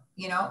know,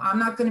 you know, I'm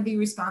not going to be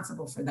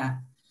responsible for that.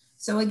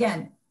 So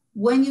again,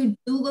 when you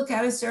do look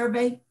at a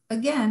survey,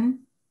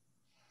 again,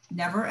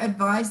 never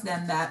advise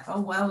them that,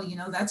 oh, well, you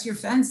know, that's your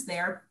fence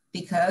there,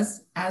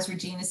 because as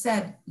Regina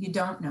said, you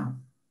don't know.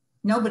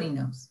 Nobody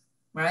knows,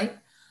 right?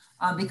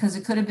 Because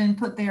it could have been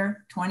put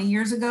there 20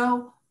 years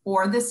ago,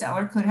 or the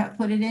seller could have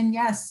put it in,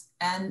 yes,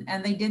 and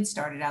they did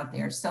start it out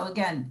there. So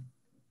again,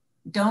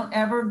 don't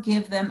ever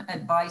give them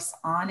advice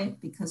on it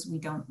because we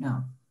don't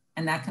know,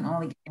 and that can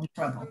only get in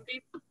trouble.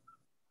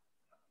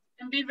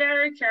 And be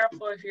very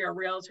careful if you're a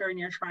realtor and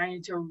you're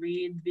trying to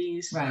read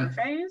these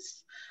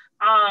surveys.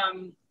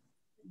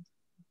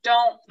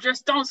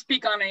 Don't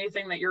speak on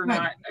anything that you're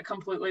not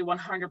completely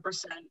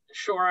 100%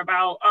 sure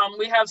about.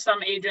 We have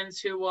some agents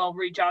who will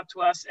reach out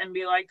to us and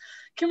be like,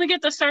 can we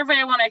get the survey?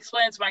 I want to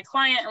explain it to my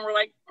client. And we're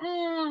like,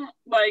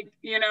 like,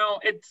 you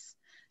know, it's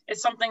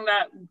something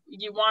that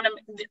you want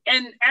to,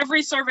 and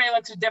every survey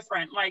looks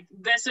different. Like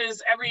this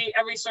is every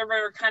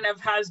surveyor kind of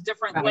has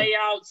different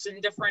layouts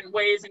and different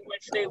ways in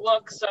which they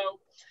look. So,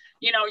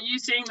 you know, you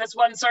seeing this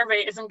one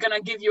survey isn't going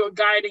to give you a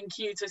guide and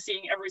key to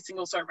seeing every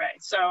single survey.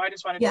 So I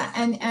just wanted to.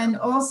 And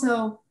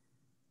also,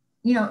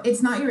 you know,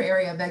 it's not your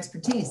area of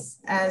expertise.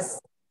 As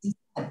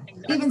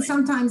even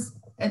sometimes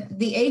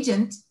the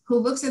agent who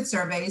looks at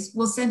surveys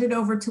will send it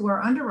over to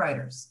our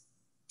underwriters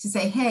to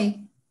say,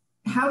 hey,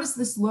 how does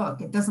this look?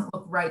 It doesn't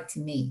look right to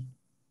me,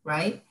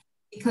 right?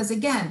 Because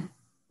again,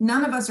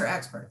 none of us are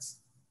experts.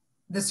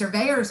 The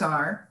surveyors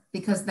are,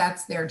 because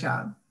that's their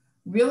job.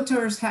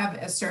 Realtors have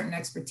a certain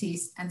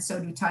expertise, and so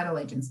do title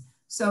agents.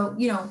 So,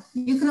 you know,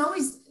 you can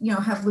always, you know,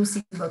 have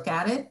Lucie look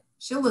at it.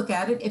 She'll look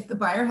at it. If the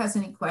buyer has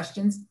any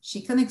questions,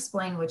 she can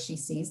explain what she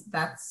sees.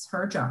 That's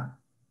her job,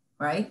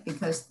 right?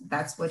 Because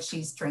that's what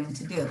she's trained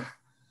to do.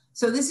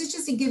 So this is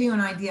just to give you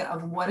an idea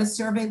of what a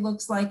survey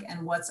looks like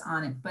and what's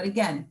on it. But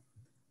again,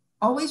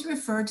 always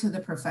refer to the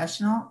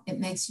professional. It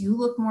makes you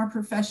look more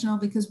professional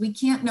because we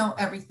can't know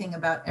everything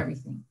about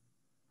everything.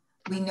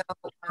 We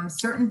know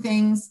certain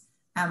things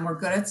and we're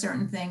good at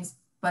certain things,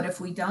 but if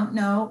we don't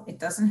know, it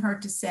doesn't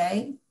hurt to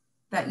say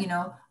that, you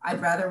know,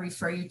 I'd rather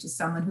refer you to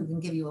someone who can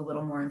give you a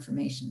little more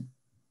information.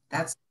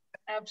 That's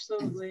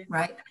absolutely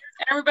right.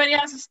 Everybody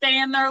has to stay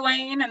in their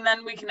lane, and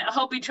then we can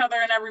help each other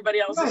in everybody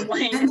else's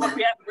lane. And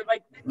we have,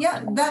 like,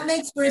 yeah, that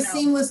makes for a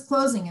seamless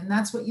closing, and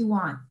that's what you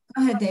want.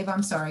 Go ahead, Dave.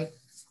 I'm sorry.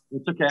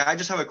 It's okay. I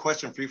just have a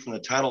question for you from the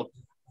title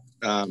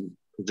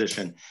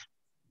position.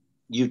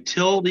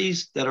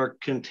 Utilities that are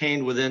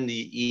contained within the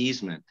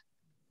easement,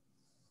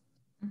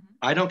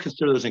 I don't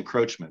consider those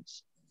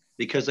encroachments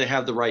because they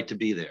have the right to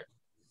be there.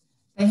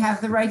 They have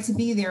the right to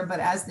be there,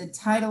 but as the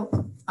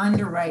title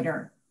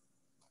underwriter,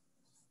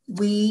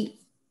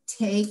 we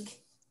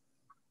take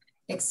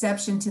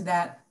exception to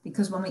that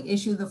because when we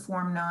issue the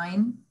Form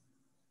 9,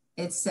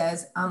 it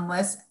says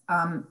unless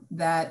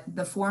that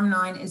the Form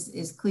 9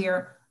 is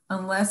clear,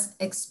 unless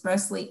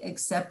expressly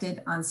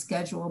accepted on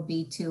Schedule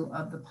B2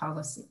 of the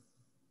policy.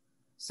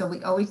 So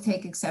we always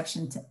take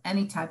exception to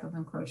any type of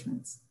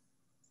encroachments,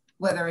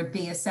 whether it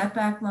be a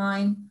setback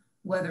line,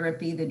 whether it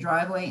be the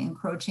driveway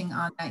encroaching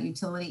on that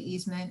utility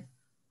easement,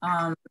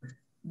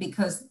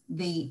 because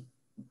the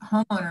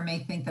homeowner may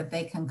think that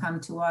they can come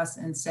to us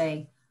and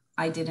say,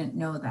 I didn't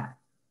know that.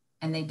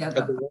 And they dug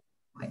up.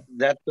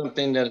 That's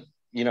something that,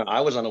 you know,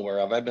 I was unaware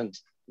of. I've been,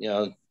 you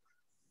know,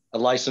 a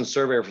licensed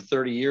surveyor for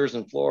 30 years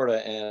in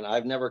Florida, and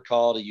I've never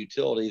called a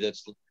utility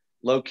that's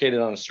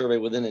located on a survey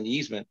within an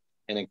easement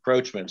an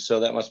encroachment. So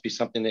that must be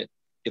something that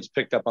gets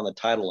picked up on the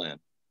title land.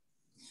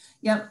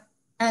 Yep.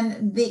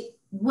 And the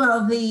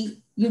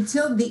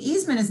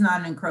easement is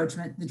not an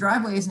encroachment. The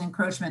driveway is an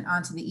encroachment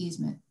onto the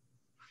easement.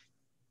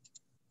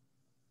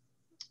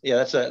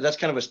 Yeah, that's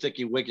kind of a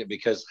sticky wicket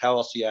because how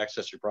else do you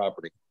access your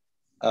property?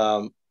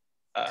 I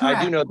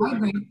do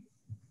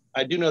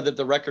know that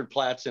the record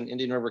plats in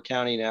Indian River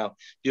County now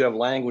do have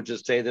language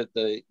that say that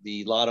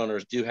the lot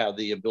owners do have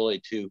the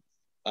ability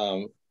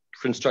to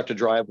construct a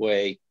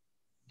driveway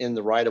in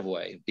the right of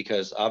way,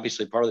 because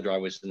obviously part of the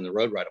driveway is in the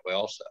road right of way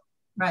also.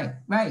 Right,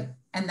 right,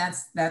 and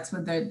that's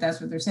what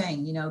they're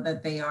saying. You know,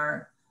 that they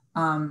are.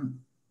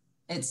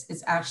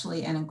 It's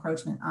actually an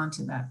encroachment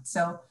onto that.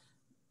 So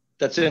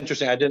that's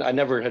interesting. I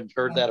never had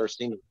heard that or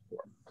seen it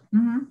before.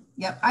 Mm-hmm.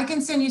 Yep, I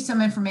can send you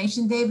some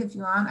information, Dave, if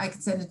you want. I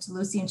can send it to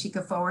Lucie and she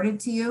could forward it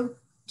to you.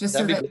 Just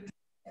so that.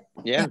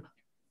 Yeah.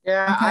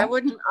 Yeah, okay.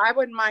 I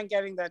wouldn't mind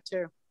getting that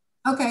too.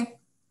 Okay,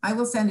 I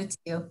will send it to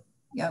you.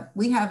 Yep,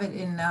 we have it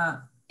in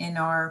in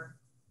our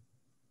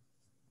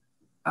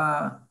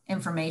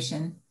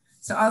information.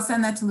 So I'll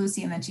send that to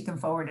Lucy and then she can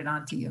forward it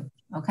on to you.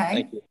 Okay.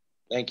 Thank you.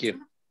 Thank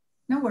you.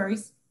 No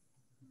worries.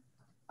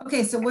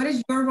 Okay. So what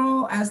is your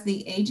role as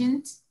the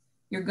agent?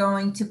 You're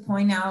going to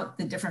point out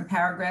the different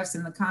paragraphs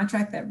in the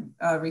contract that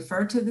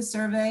refer to the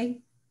survey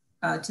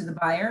to the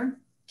buyer.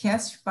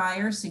 Cash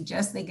buyers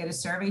suggest they get a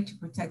survey to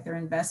protect their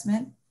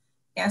investment.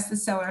 Ask the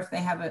seller if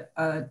they have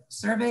a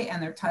survey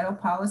and their title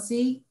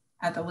policy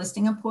at the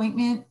listing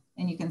appointment.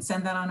 And you can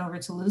send that on over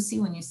to Lucy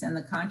when you send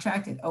the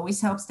contract. It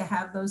always helps to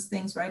have those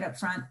things right up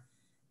front.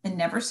 And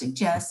never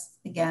suggest,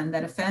 again,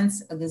 that a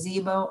fence, a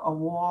gazebo, a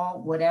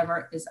wall,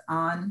 whatever is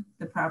on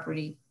the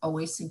property.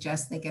 Always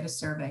suggest they get a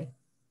survey.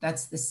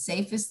 That's the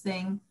safest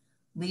thing.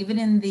 Leave it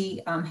in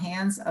the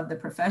hands of the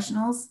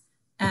professionals,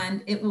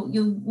 and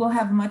you will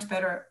have a much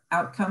better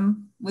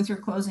outcome with your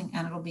closing,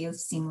 and it'll be a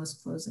seamless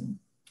closing.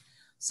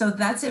 So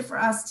that's it for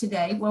us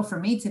today. Well, for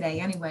me today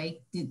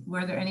anyway.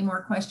 Were there any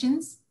more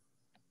questions?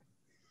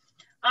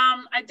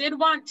 I did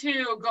want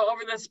to go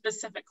over the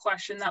specific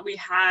question that we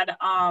had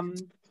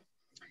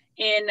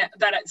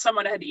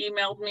someone had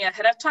emailed me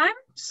ahead of time.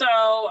 So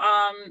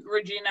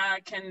Regina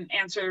can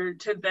answer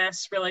to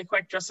this really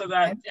quick, just so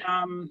that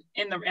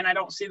and I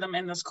don't see them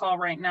in this call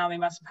right now. They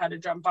must have had to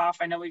jump off.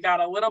 I know we got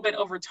a little bit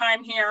over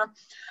time here,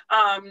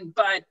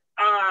 but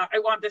I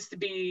want this to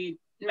be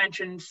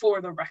mentioned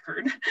for the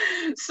record.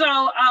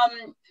 So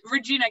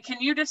Regina, can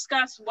you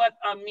discuss what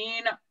a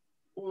mean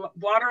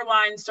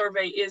waterline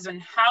survey is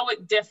and how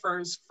it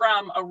differs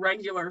from a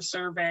regular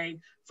survey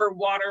for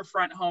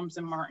waterfront homes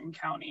in Martin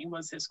County,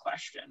 was his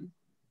question.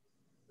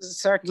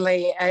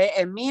 Certainly.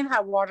 A mean high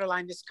water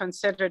line is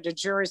considered a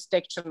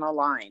jurisdictional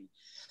line,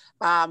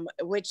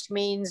 which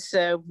means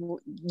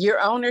your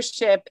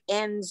ownership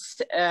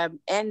ends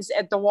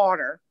at the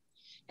water,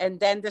 and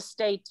then the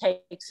state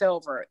takes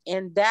over.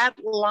 And that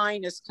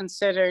line is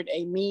considered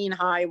a mean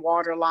high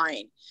water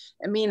line.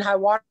 A mean high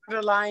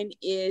water line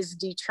is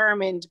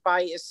determined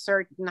by a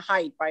certain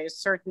height, by a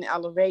certain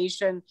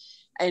elevation,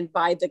 and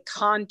by the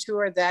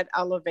contour that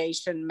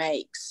elevation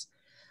makes.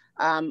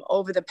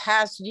 Over the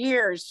past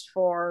years,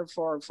 for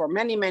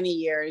many, many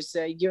years,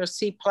 you'll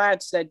see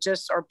plats that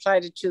just are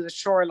platted to the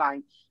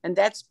shoreline. And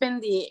that's been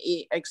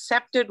the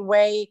accepted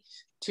way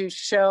to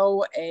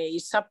show a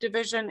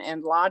subdivision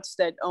and lots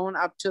that own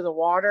up to the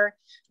water.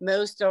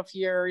 Most of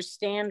your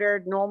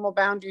standard normal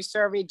boundary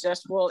survey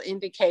just will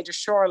indicate a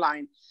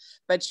shoreline.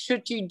 But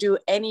should you do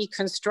any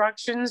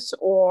constructions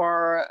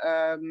or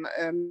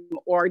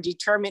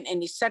determine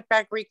any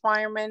setback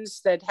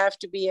requirements that have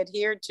to be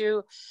adhered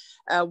to,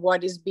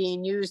 what is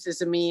being used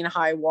is a mean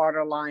high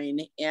water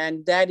line.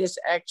 And that is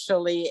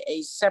actually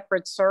a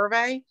separate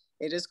survey.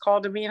 It is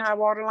called a mean high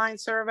water line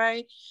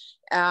survey.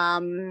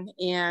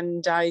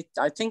 And I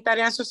think that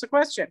answers the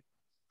question.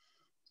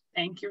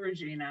 Thank you,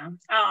 Regina.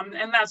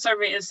 And that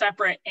survey is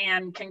separate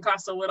and can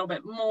cost a little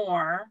bit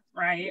more,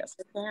 right? Yes,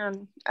 it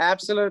can.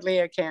 Absolutely,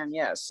 it can.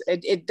 Yes,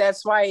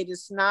 that's why it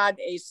is not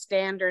a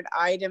standard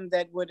item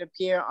that would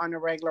appear on a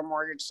regular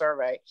mortgage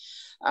survey.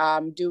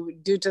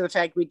 Due to the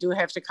fact we do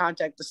have to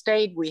contact the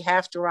state, we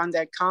have to run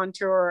that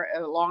contour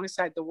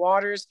alongside the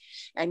waters,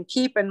 and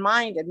keep in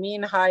mind a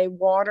mean high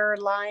water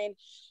line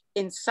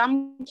in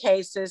some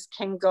cases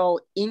can go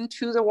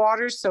into the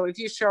water. So if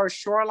you show a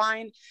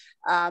shoreline,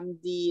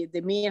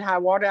 the mean high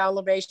water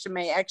elevation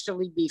may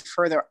actually be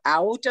further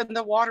out in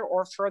the water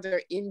or further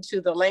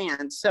into the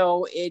land.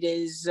 So it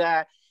is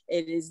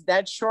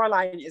that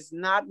shoreline is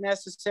not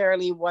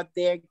necessarily what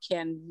they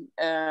can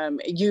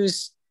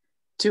use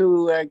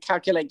to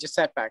calculate your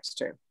setbacks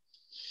to.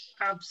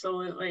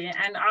 Absolutely.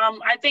 And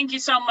I thank you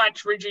so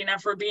much, Regina,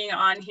 for being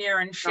on here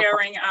and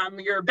sharing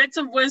your bits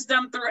of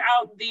wisdom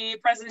throughout the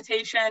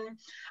presentation.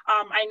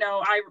 I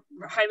know I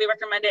highly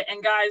recommend it.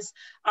 And guys,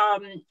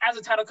 as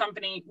a title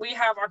company, we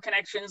have our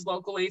connections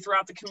locally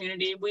throughout the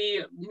community.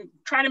 We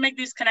try to make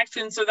these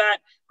connections so that,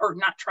 or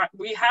not try,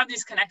 we have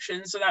these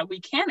connections so that we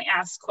can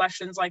ask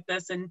questions like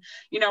this. And,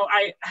 you know,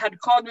 I had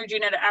called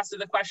Regina to ask her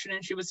the question,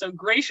 and she was so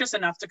gracious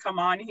enough to come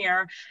on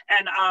here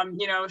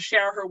and, you know,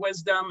 share her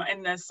wisdom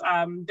in this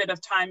bit of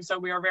time. So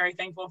we are very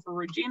thankful for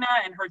Regina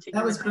and her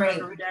taking the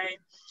time every day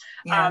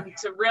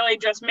to really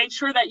just make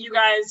sure that you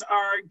guys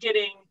are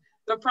getting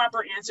the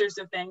proper answers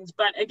to things.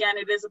 But again,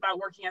 it is about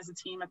working as a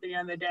team at the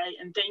end of the day.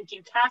 And thank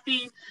you,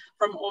 Kathy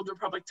from Old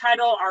Republic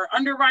Title, our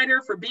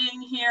underwriter, for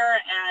being here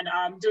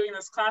and doing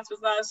this class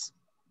with us.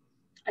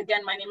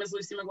 Again, my name is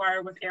Lucie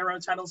McGuire with Arrow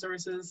Title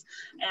Services,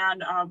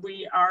 and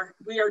we've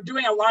been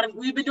doing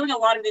a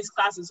lot of these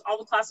classes. All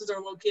the classes are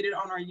located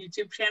on our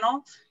YouTube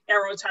channel,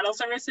 Arrow Title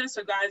Services.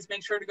 So guys,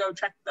 make sure to go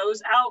check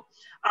those out.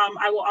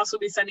 I will also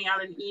be sending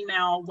out an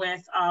email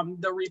with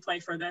the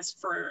replay for this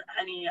for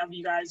any of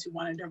you guys who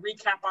wanted to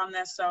recap on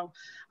this. So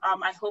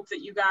I hope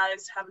that you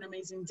guys have an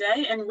amazing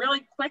day. And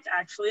really quick,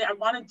 actually, I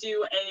want to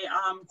do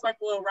a quick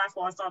little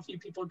raffle. I saw a few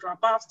people drop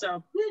off,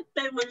 so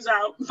they lose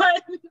out.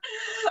 But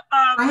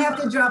I have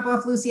to drop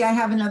off, Lucie. I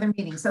have another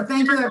meeting. So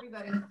thank you,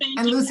 everybody.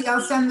 And Lucie,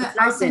 I'll send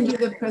you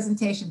the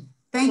presentation.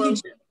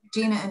 Thank you,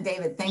 Gina and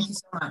David. Thank you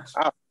so much.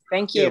 Oh,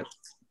 thank you.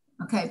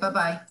 Okay,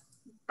 bye-bye.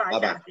 Bye,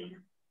 Bye-bye. Kathy.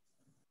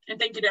 And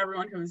thank you to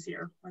everyone who was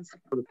here. 1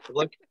 second.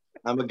 Look,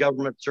 I'm a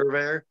government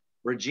surveyor.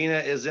 Regina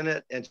is in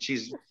it, and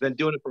she's been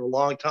doing it for a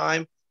long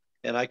time,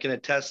 and I can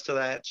attest to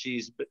that.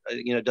 She's,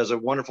 does a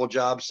wonderful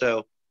job.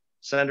 So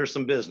send her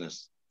some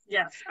business.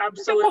 Yes,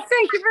 absolutely. Well,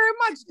 thank you very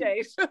much,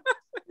 Dave.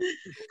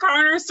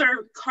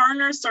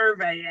 Karner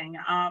Surveying,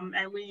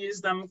 and we use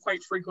them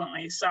quite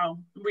frequently. So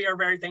we are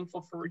very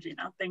thankful for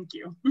Regina. Thank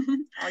you.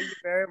 Oh, you're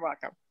very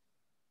welcome.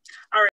 All right.